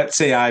 So let's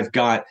say I've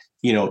got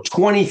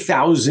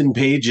 20,000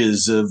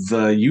 pages of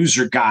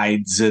user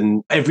guides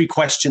and every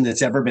question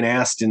that's ever been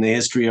asked in the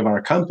history of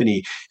our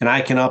company. And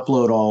I can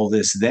upload all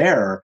this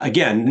there.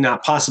 Again,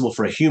 not possible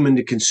for a human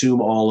to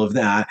consume all of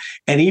that.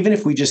 And even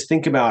if we just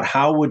think about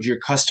how would your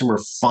customer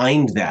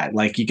find that,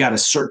 like you got to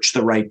search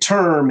the right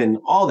term and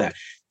all that.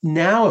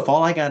 Now, if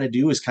all I got to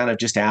do is kind of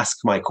just ask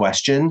my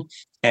question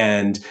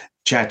and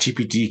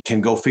ChatGPT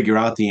can go figure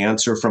out the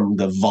answer from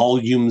the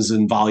volumes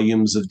and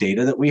volumes of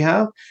data that we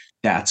have,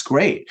 that's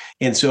great.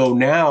 And so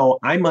now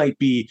I might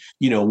be,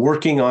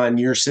 working on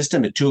your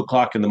system at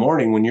 2:00 in the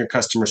morning when your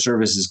customer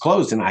service is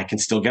closed and I can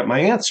still get my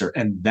answer.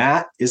 And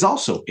that is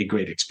also a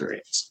great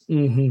experience.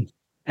 Mm-hmm.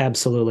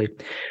 Absolutely.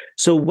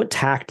 So what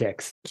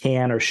tactics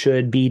can or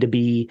should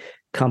B2B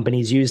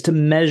companies use to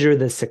measure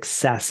the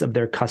success of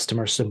their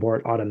customer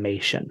support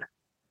automation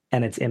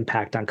and its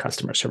impact on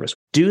customer service?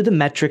 Do the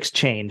metrics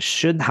change?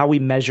 Should how we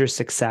measure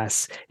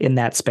success in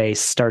that space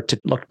start to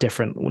look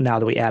different now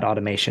that we add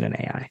automation and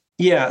AI?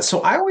 Yeah. So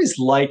I always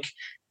like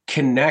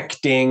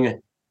connecting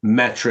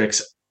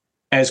metrics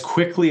as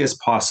quickly as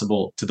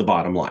possible to the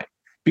bottom line.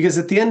 Because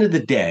at the end of the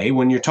day,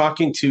 when you're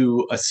talking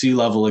to a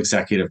C-level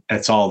executive,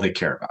 that's all they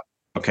care about.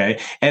 Okay.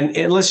 And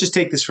let's just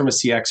take this from a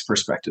CX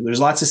perspective. There's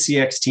lots of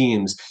CX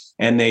teams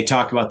and they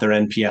talk about their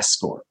NPS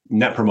score,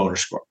 net promoter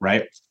score,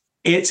 right?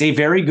 It's a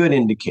very good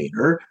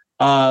indicator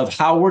of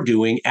how we're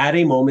doing at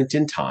a moment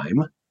in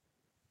time,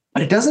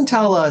 but it doesn't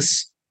tell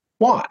us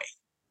why.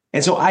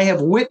 And so I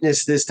have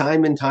witnessed this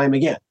time and time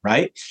again,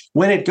 right?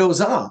 When it goes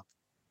up,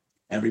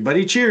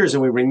 everybody cheers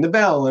and we ring the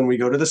bell and we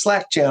go to the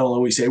Slack channel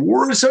and we say,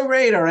 we're so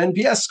great, our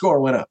NPS score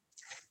went up.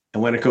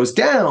 And when it goes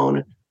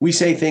down, we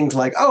say things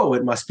like, oh,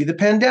 it must be the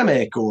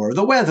pandemic or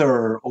the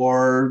weather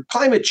or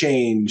climate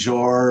change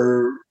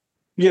or,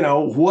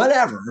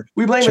 whatever.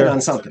 We blame it on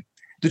something.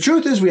 The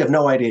truth is we have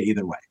no idea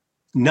either way.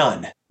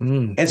 None.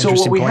 And so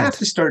what we have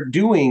to start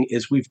doing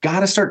is we've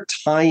got to start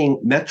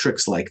tying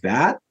metrics like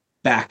that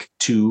back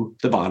to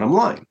the bottom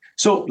line.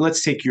 So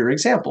let's take your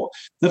example.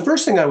 The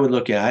first thing I would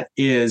look at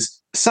is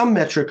some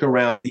metric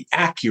around the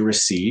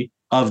accuracy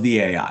of the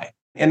AI.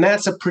 And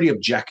that's a pretty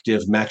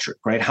objective metric,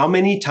 right? How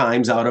many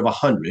times out of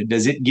 100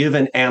 does it give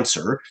an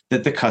answer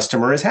that the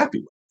customer is happy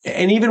with?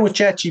 And even with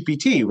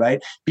ChatGPT,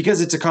 right?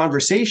 Because it's a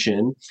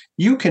conversation,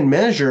 you can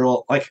measure,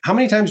 like, how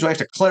many times do I have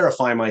to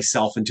clarify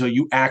myself until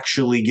you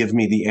actually give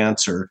me the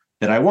answer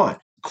that I want?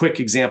 Quick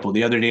example.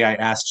 The other day I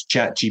asked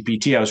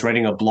ChatGPT, I was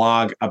writing a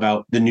blog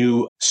about the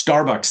new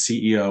Starbucks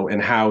CEO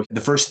and how the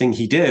first thing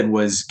he did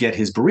was get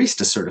his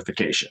barista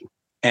certification.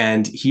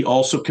 And he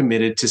also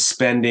committed to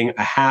spending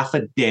a half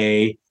a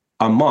day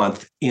a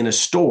month in a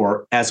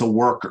store as a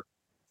worker.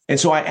 And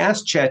so I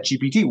asked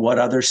ChatGPT what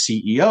other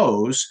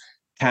CEOs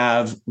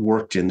have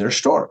worked in their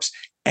stores.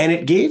 And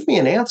it gave me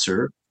an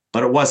answer,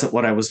 but it wasn't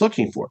what I was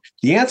looking for.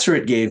 The answer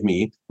it gave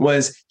me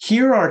was,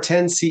 here are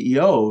 10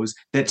 CEOs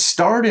that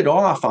started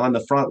off on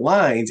the front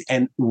lines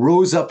and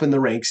rose up in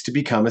the ranks to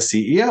become a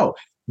CEO.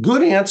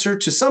 Good answer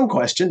to some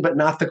question, but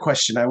not the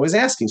question I was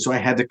asking. So I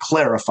had to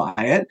clarify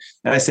it.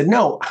 And I said,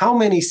 no, how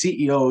many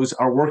CEOs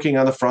are working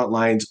on the front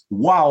lines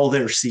while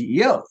they're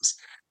CEOs?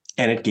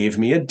 And it gave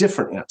me a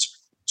different answer.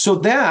 So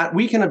that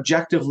we can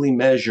objectively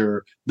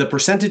measure the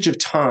percentage of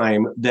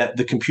time that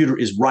the computer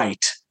is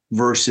right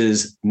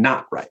versus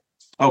not right.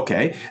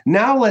 Okay,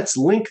 now let's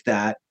link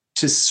that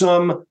to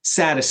some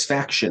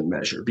satisfaction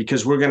measure,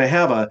 because we're going to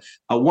have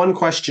a one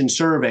question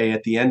survey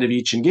at the end of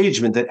each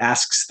engagement that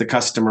asks the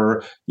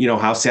customer,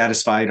 how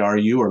satisfied are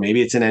you? Or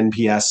maybe it's an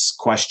NPS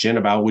question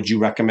about, would you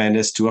recommend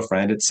us to a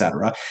friend, et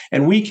cetera.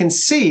 And we can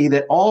see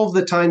that all of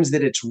the times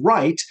that it's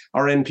right,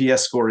 our NPS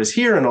score is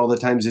here, and all the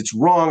times it's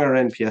wrong, our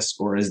NPS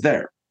score is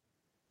there.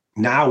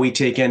 Now we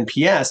take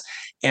NPS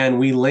and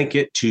we link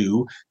it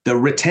to the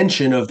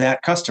retention of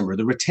that customer,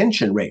 the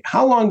retention rate.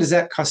 How long does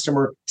that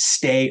customer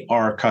stay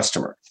our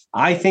customer?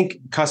 I think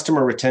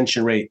customer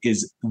retention rate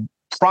is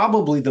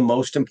probably the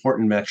most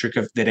important metric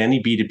that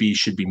any B2B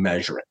should be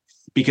measuring.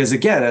 Because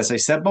again, as I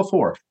said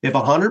before, if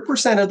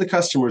 100% of the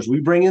customers we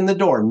bring in the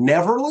door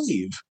never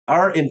leave,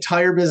 our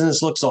entire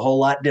business looks a whole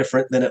lot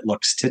different than it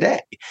looks today.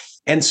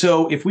 And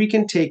so if we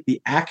can take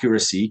the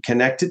accuracy,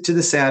 connect it to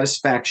the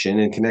satisfaction,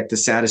 and connect the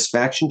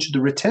satisfaction to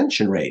the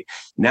retention rate,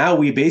 now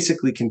we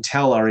basically can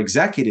tell our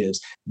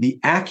executives the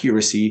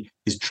accuracy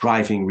is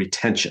driving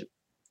retention.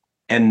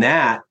 And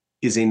that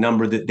is a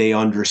number that they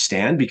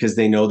understand because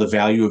they know the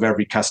value of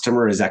every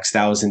customer is X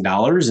thousand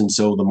dollars. And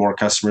so the more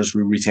customers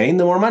we retain,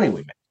 the more money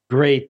we make.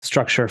 Great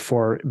structure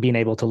for being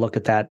able to look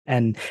at that.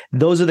 And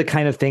those are the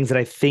kind of things that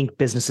I think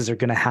businesses are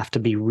going to have to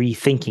be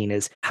rethinking,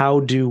 is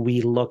how do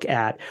we look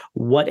at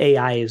what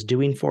AI is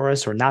doing for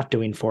us or not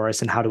doing for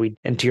us? And how do we,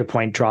 and to your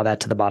point, draw that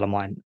to the bottom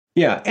line?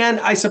 Yeah. And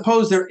I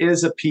suppose there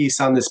is a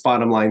piece on this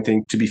bottom line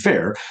thing, to be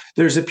fair.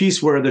 There's a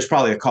piece where there's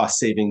probably a cost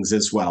savings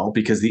as well,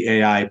 because the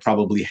AI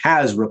probably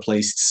has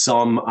replaced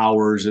some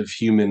hours of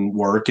human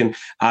work. And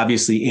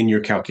obviously in your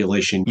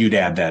calculation, you'd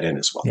add that in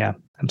as well. Yeah,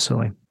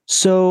 absolutely.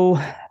 So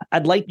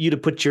I'd like you to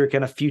put your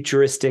kind of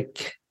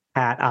futuristic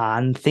hat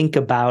on, think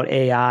about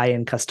AI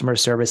and customer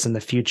service in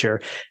the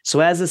future. So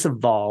as this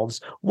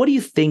evolves, what do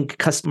you think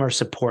customer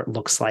support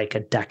looks like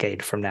a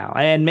decade from now?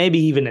 And maybe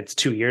even it's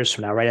 2 years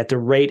from now, right? At the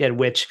rate at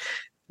which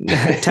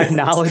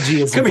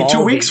technology is evolving. It's going to be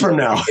 2 weeks from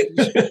now.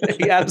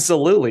 Yeah,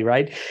 absolutely,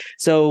 right?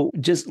 So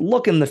just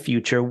look in the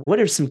future. What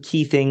are some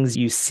key things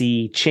you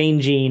see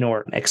changing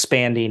or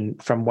expanding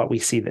from what we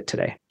see that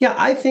today? Yeah,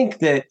 I think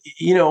that,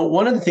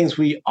 one of the things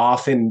we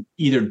often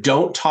either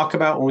don't talk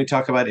about when we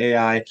talk about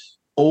AI,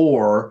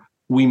 or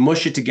we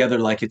mush it together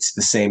like it's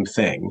the same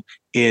thing,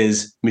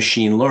 is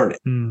machine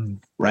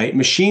learning, right?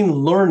 Machine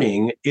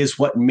learning is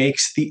what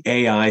makes the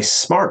AI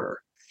smarter.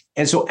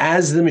 And so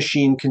as the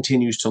machine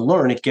continues to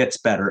learn, it gets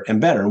better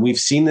and better. And we've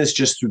seen this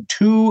just through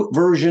 2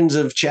 versions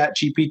of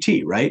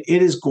ChatGPT, right?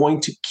 It is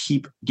going to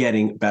keep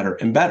getting better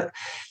and better.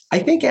 I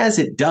think as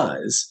it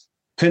does,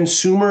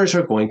 consumers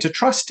are going to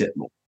trust it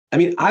more. I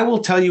mean, I will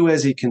tell you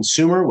as a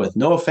consumer, with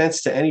no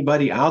offense to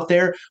anybody out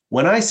there,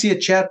 when I see a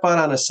chatbot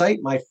on a site,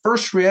 my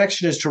first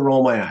reaction is to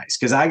roll my eyes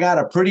because I got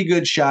a pretty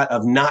good shot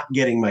of not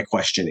getting my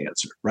question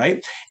answered,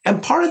 right?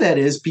 And part of that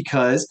is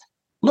because,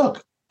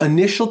 look,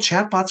 initial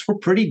chatbots were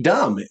pretty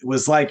dumb. It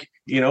was like,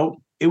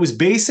 it was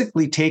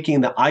basically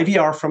taking the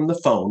IVR from the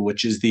phone,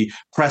 which is the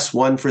press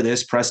 1 for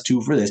this, press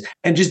 2 for this,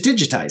 and just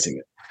digitizing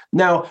it.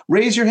 Now,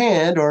 raise your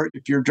hand, or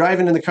if you're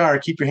driving in the car,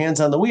 keep your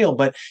hands on the wheel.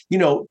 But,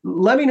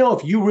 let me know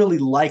if you really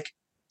like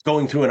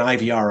going through an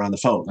IVR on the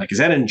phone. Like, is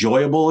that an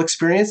enjoyable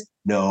experience?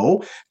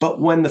 No. But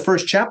when the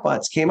first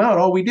chatbots came out,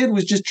 all we did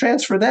was just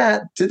transfer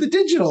that to the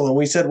digital. And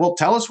we said, well,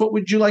 tell us, what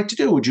would you like to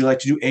do? Would you like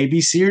to do A,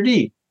 B, C, or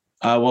D?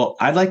 Well,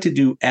 I'd like to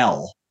do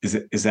L.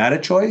 Is that a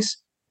choice?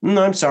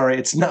 No, I'm sorry,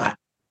 it's not.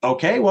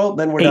 Okay, well,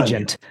 then we're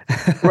Agent.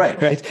 done.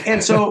 Right.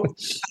 And so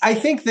I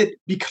think that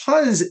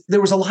because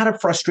there was a lot of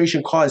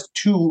frustration caused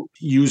to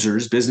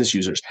users, business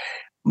users,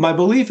 my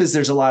belief is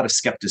there's a lot of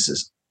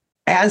skepticism.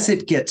 As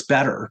it gets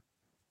better,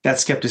 that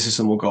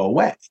skepticism will go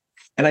away.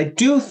 And I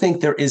do think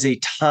there is a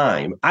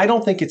time. I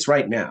don't think it's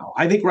right now.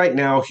 I think right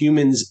now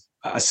humans,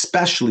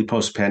 especially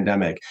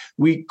post-pandemic,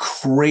 we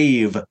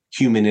crave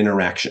human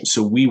interaction.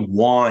 So we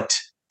want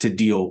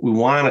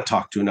to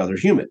talk to another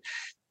human.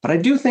 But I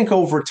do think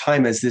over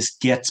time, as this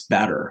gets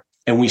better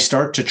and we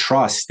start to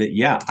trust that,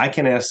 yeah, I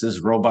can ask this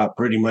robot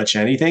pretty much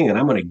anything and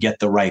I'm going to get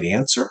the right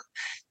answer,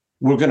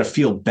 we're going to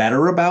feel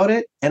better about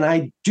it. And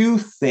I do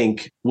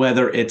think,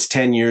 whether it's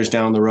 10 years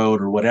down the road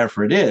or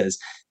whatever it is,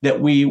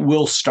 that we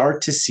will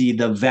start to see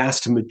the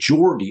vast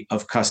majority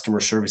of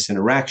customer service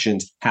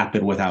interactions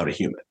happen without a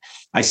human.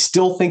 I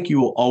still think you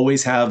will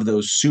always have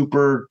those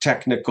super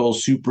technical,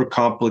 super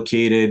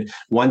complicated,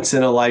 once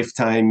in a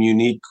lifetime,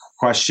 unique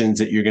questions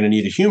that you're going to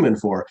need a human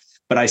for.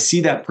 But I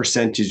see that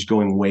percentage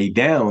going way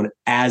down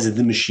as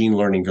the machine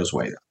learning goes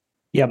way down.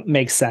 Yeah,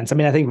 makes sense. I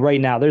mean, I think right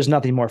now there's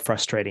nothing more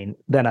frustrating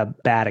than a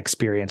bad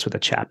experience with a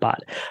chatbot.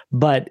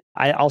 But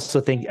I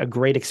also think a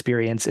great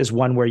experience is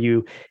one where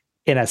you,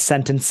 in a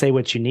sentence, say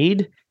what you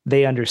need,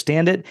 they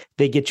understand it,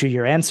 they get you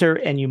your answer,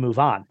 and you move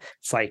on.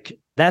 It's like,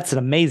 that's an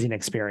amazing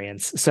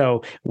experience.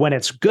 So when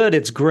it's good,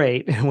 it's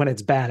great. When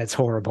it's bad, it's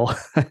horrible.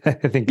 I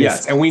think.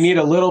 Yes. And we need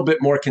a little bit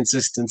more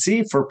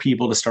consistency for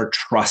people to start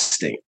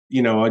trusting.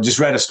 I just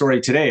read a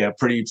story today, a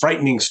pretty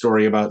frightening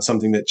story about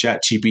something that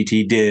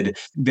ChatGPT did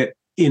that,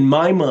 in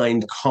my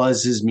mind,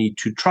 causes me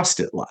to trust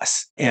it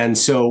less. And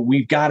so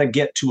we've got to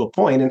get to a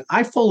point, and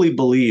I fully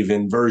believe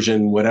in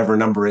version whatever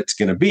number it's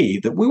going to be,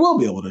 that we will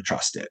be able to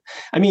trust it.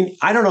 I mean,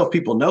 I don't know if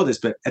people know this,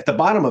 but at the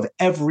bottom of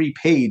every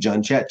page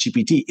on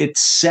ChatGPT, it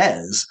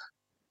says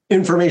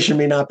information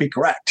may not be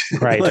correct.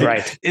 Right,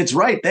 right. It's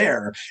right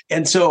there.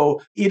 And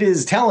so it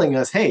is telling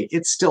us, hey,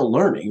 it's still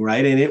learning,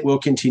 right? And it will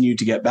continue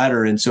to get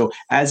better. And so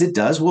as it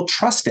does, we'll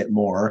trust it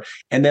more.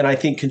 And then I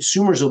think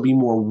consumers will be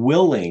more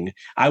willing.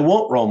 I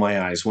won't roll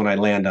my eyes when I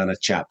land on a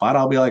chatbot.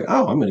 I'll be like,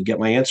 oh, I'm going to get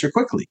my answer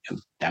quickly.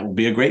 And that will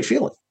be a great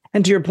feeling.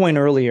 And to your point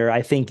earlier,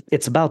 I think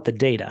it's about the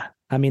data.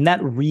 I mean,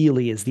 that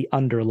really is the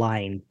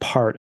underlying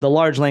part. The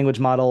large language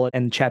model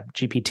and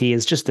ChatGPT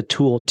is just a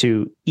tool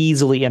to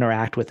easily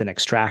interact with and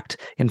extract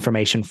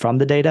information from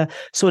the data.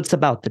 So it's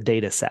about the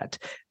data set.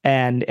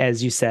 And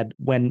as you said,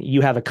 when you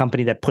have a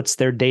company that puts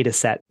their data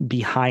set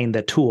behind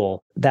the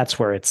tool, that's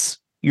where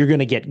you're going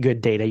to get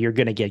good data. You're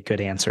going to get good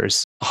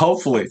answers.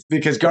 Hopefully,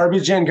 because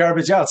garbage in,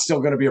 garbage out is still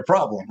going to be a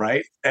problem,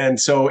 right? And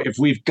so if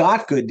we've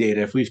got good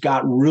data, if we've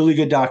got really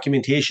good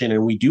documentation,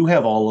 and we do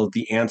have all of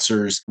the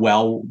answers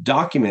well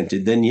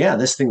documented, then yeah,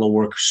 this thing will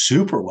work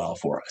super well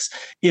for us.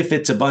 If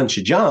it's a bunch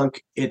of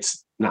junk,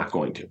 it's not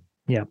going to.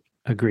 Yeah,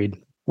 agreed.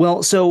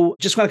 Well, so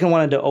just kind of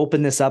wanted to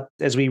open this up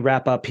as we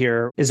wrap up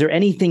here. Is there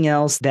anything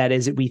else that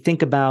we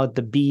think about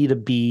the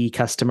B2B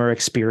customer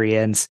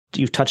experience?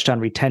 You've touched on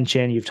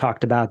retention. You've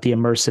talked about the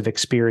immersive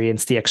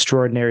experience, the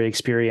extraordinary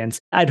experience.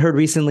 I'd heard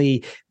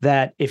recently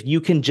that if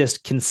you can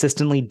just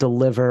consistently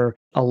deliver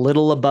a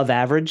little above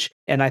average,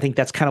 and I think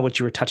that's kind of what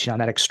you were touching on,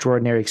 that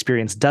extraordinary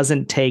experience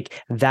doesn't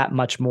take that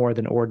much more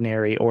than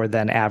ordinary or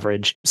than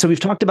average. So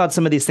we've talked about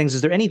some of these things. Is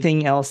there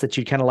anything else that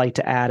you'd kind of like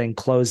to add in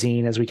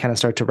closing as we kind of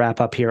start to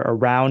wrap up here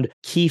around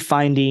key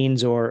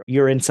findings or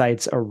your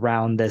insights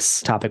around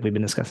this topic we've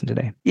been discussing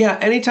today? Yeah,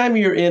 anytime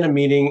you're in a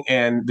meeting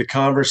and the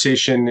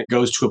conversation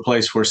goes to a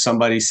place where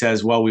somebody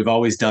says, well, we've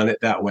always done it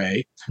that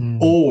way,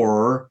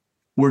 or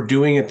we're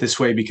doing it this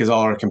way because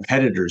all our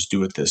competitors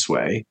do it this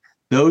way,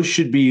 those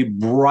should be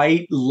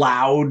bright,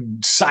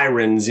 loud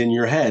sirens in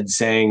your head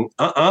saying,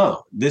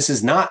 this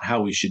is not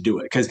how we should do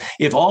it. Because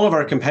if all of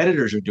our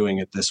competitors are doing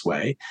it this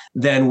way,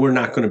 then we're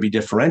not going to be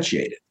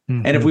differentiated.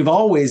 Mm-hmm. And if we've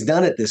always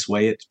done it this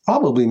way, it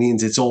probably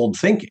means it's old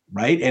thinking,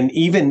 right? And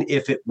even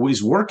if it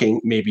was working,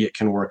 maybe it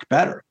can work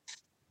better.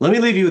 Let me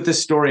leave you with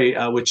this story,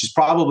 which is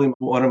probably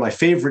one of my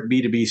favorite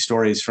B2B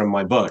stories from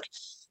my book.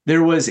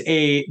 There was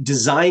a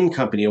design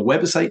company, a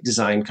website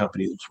design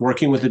company that was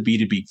working with a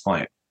B2B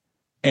client.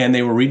 And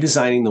they were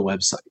redesigning the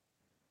website.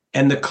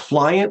 And the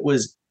client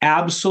was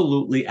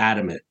absolutely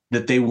adamant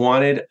that they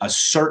wanted a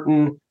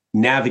certain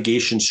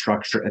navigation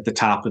structure at the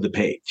top of the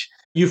page.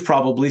 You've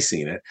probably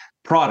seen it: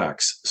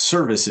 products,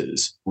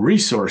 services,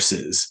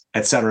 resources,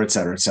 et cetera, et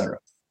cetera, et cetera.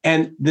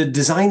 And the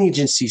design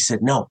agency said,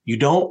 no, you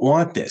don't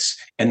want this.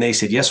 And they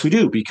said, yes, we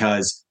do,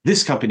 because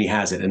this company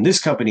has it, and this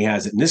company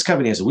has it, and this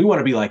company has it. We want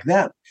to be like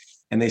them.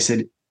 And they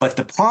said, But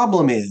the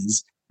problem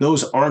is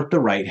those aren't the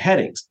right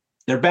headings.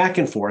 They're back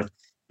and forth.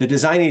 The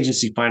design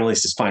agency finally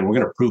says, fine, we're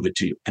going to prove it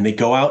to you. And they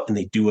go out and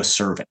they do a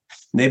survey.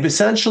 And they've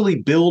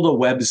essentially built a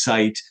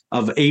website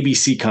of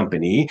ABC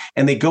company,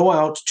 and they go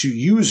out to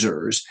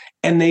users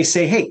and they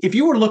say, hey, if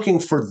you were looking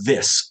for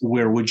this,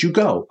 where would you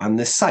go on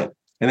this site?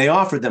 And they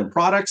offer them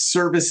products,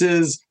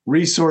 services,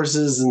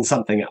 resources, and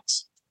something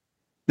else.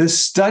 The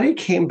study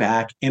came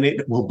back, and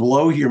it will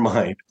blow your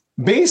mind.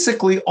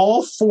 Basically,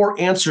 all 4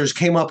 answers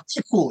came up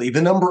equally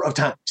the number of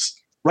times.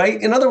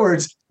 Right? In other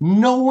words,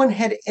 no one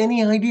had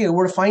any idea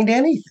where to find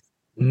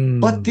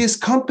anything. But this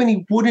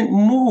company wouldn't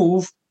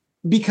move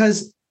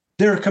because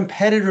their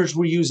competitors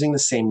were using the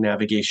same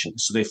navigation.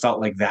 So they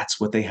felt like that's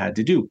what they had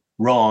to do.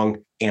 Wrong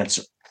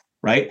answer.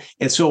 Right?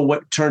 And so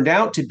what turned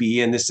out to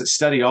be, and this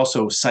study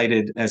also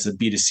cited as a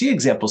B2C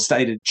example,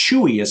 cited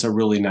Chewy as a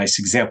really nice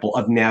example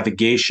of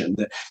navigation.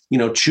 That,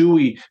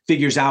 Chewy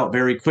figures out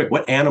very quick,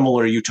 what animal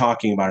are you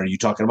talking about? Are you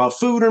talking about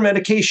food or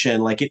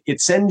medication? Like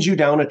it sends you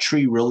down a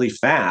tree really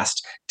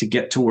fast to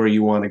get to where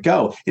you want to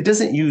go. It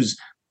doesn't use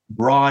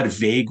broad,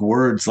 vague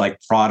words like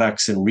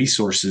products and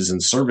resources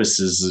and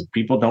services.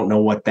 People don't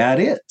know what that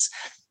is.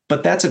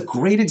 But that's a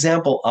great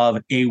example of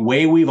a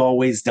way we've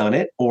always done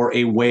it or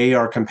a way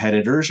our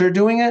competitors are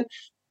doing it.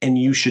 And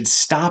you should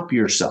stop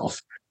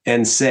yourself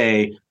and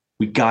say,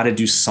 we got to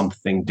do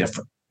something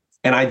different.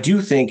 And I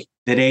do think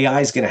that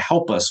AI is going to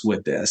help us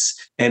with this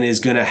and is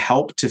going to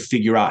help to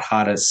figure out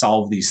how to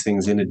solve these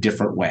things in a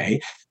different way.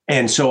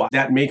 And so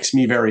that makes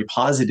me very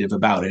positive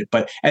about it.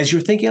 But as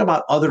you're thinking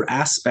about other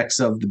aspects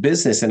of the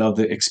business and of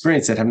the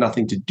experience that have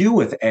nothing to do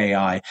with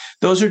AI,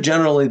 those are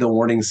generally the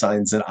warning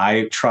signs that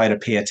I try to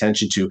pay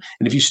attention to.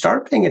 And if you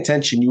start paying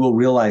attention, you will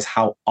realize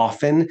how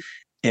often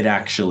it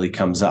actually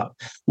comes up.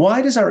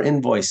 Why does our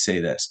invoice say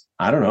this?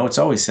 I don't know. It's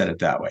always said it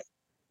that way.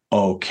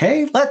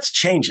 Okay, let's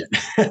change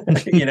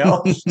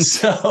it.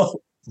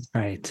 So.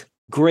 Right.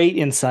 Great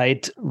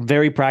insight,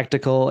 very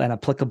practical and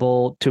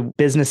applicable to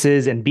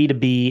businesses and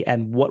B2B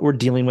and what we're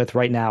dealing with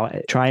right now,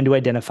 trying to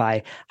identify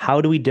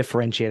how do we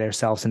differentiate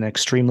ourselves in an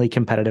extremely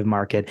competitive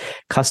market,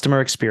 customer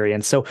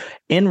experience. So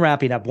in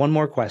wrapping up, one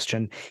more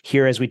question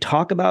here as we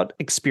talk about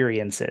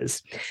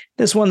experiences.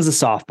 This one's a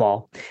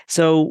softball.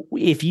 So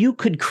if you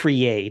could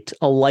create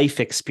a life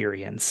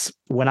experience,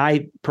 when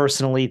I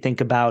personally think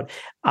about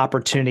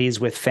opportunities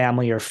with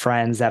family or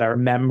friends that are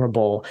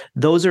memorable,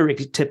 those are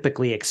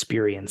typically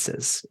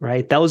experiences,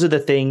 right? Those are the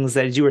things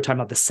that, as you were talking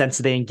about, the sense,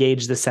 they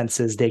engage the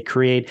senses, they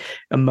create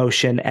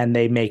emotion, and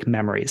they make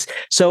memories.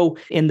 So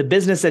in the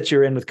business that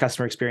you're in with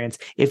customer experience,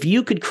 if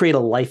you could create a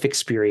life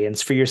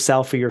experience for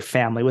yourself or your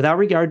family without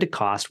regard to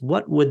cost,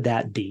 what would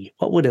that be?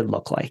 What would it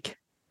look like?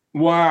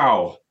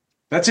 Wow.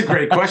 That's a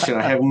great question.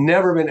 I have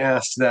never been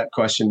asked that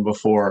question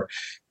before.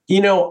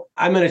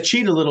 I'm going to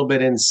cheat a little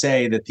bit and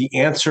say that the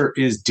answer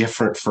is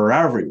different for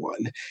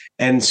everyone.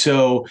 And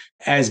so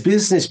as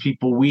business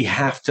people, we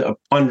have to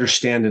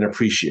understand and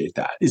appreciate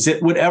that. Is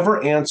that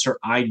whatever answer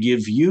I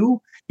give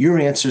you, your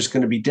answer is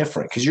going to be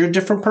different because you're a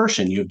different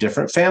person. You have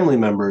different family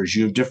members.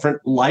 You have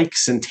different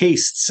likes and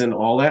tastes and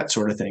all that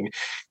sort of thing.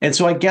 And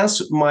so I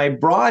guess my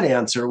broad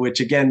answer, which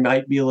again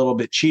might be a little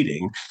bit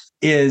cheating,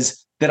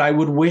 is that I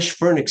would wish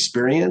for an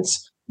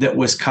experience that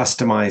was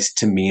customized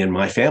to me and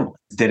my family,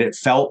 that it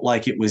felt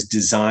like it was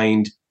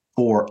designed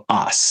for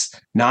us,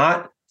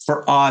 not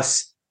for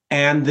us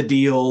and the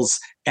Deals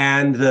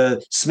and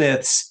the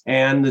Smiths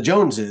and the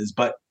Joneses,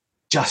 but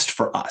just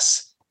for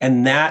us.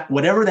 And that,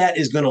 whatever that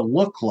is going to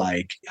look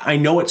like, I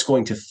know it's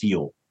going to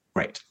feel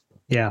great.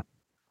 Yeah.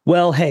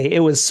 Well, hey, it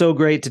was so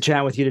great to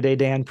chat with you today,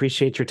 Dan.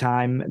 Appreciate your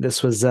time.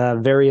 This was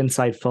very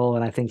insightful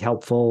and I think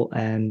helpful.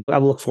 And I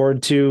look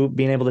forward to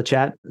being able to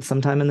chat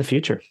sometime in the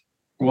future.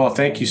 Well,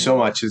 thank you so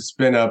much. It's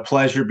been a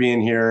pleasure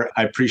being here.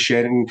 I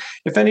appreciate it. And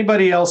if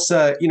anybody else,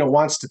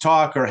 wants to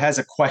talk or has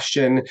a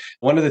question,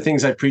 one of the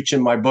things I preach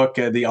in my book,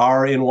 the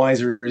R in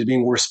Wiser, is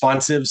being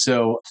responsive.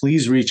 So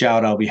please reach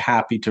out. I'll be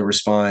happy to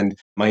respond.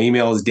 My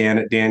email is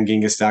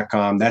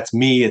dan@dangingiss.com. That's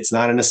me. It's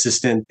not an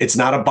assistant. It's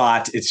not a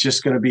bot. It's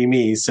just going to be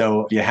me.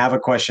 So if you have a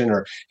question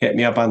or hit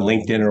me up on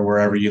LinkedIn or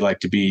wherever you like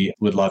to be,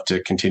 would love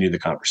to continue the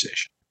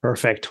conversation.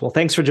 Perfect. Well,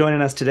 thanks for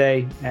joining us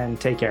today and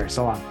take care.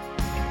 So long.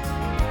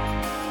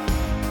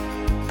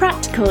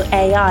 Practical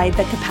AI,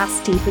 the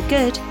capacity for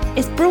good,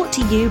 is brought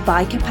to you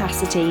by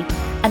Capacity,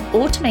 an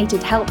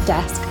automated help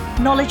desk,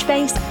 knowledge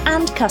base,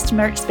 and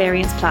customer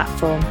experience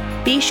platform.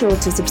 Be sure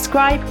to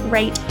subscribe,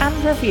 rate, and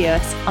review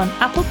us on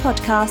Apple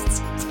Podcasts,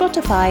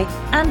 Spotify,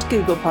 and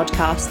Google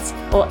Podcasts,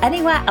 or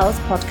anywhere else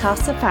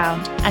podcasts are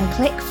found, and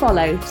click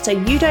follow so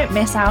you don't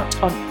miss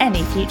out on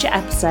any future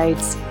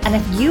episodes. And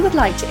if you would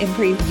like to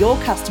improve your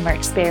customer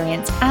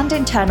experience and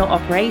internal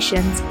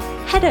operations,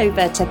 head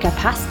over to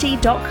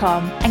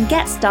capacity.com and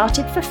get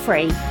started for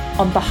free.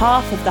 On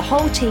behalf of the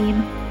whole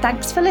team,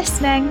 thanks for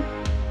listening.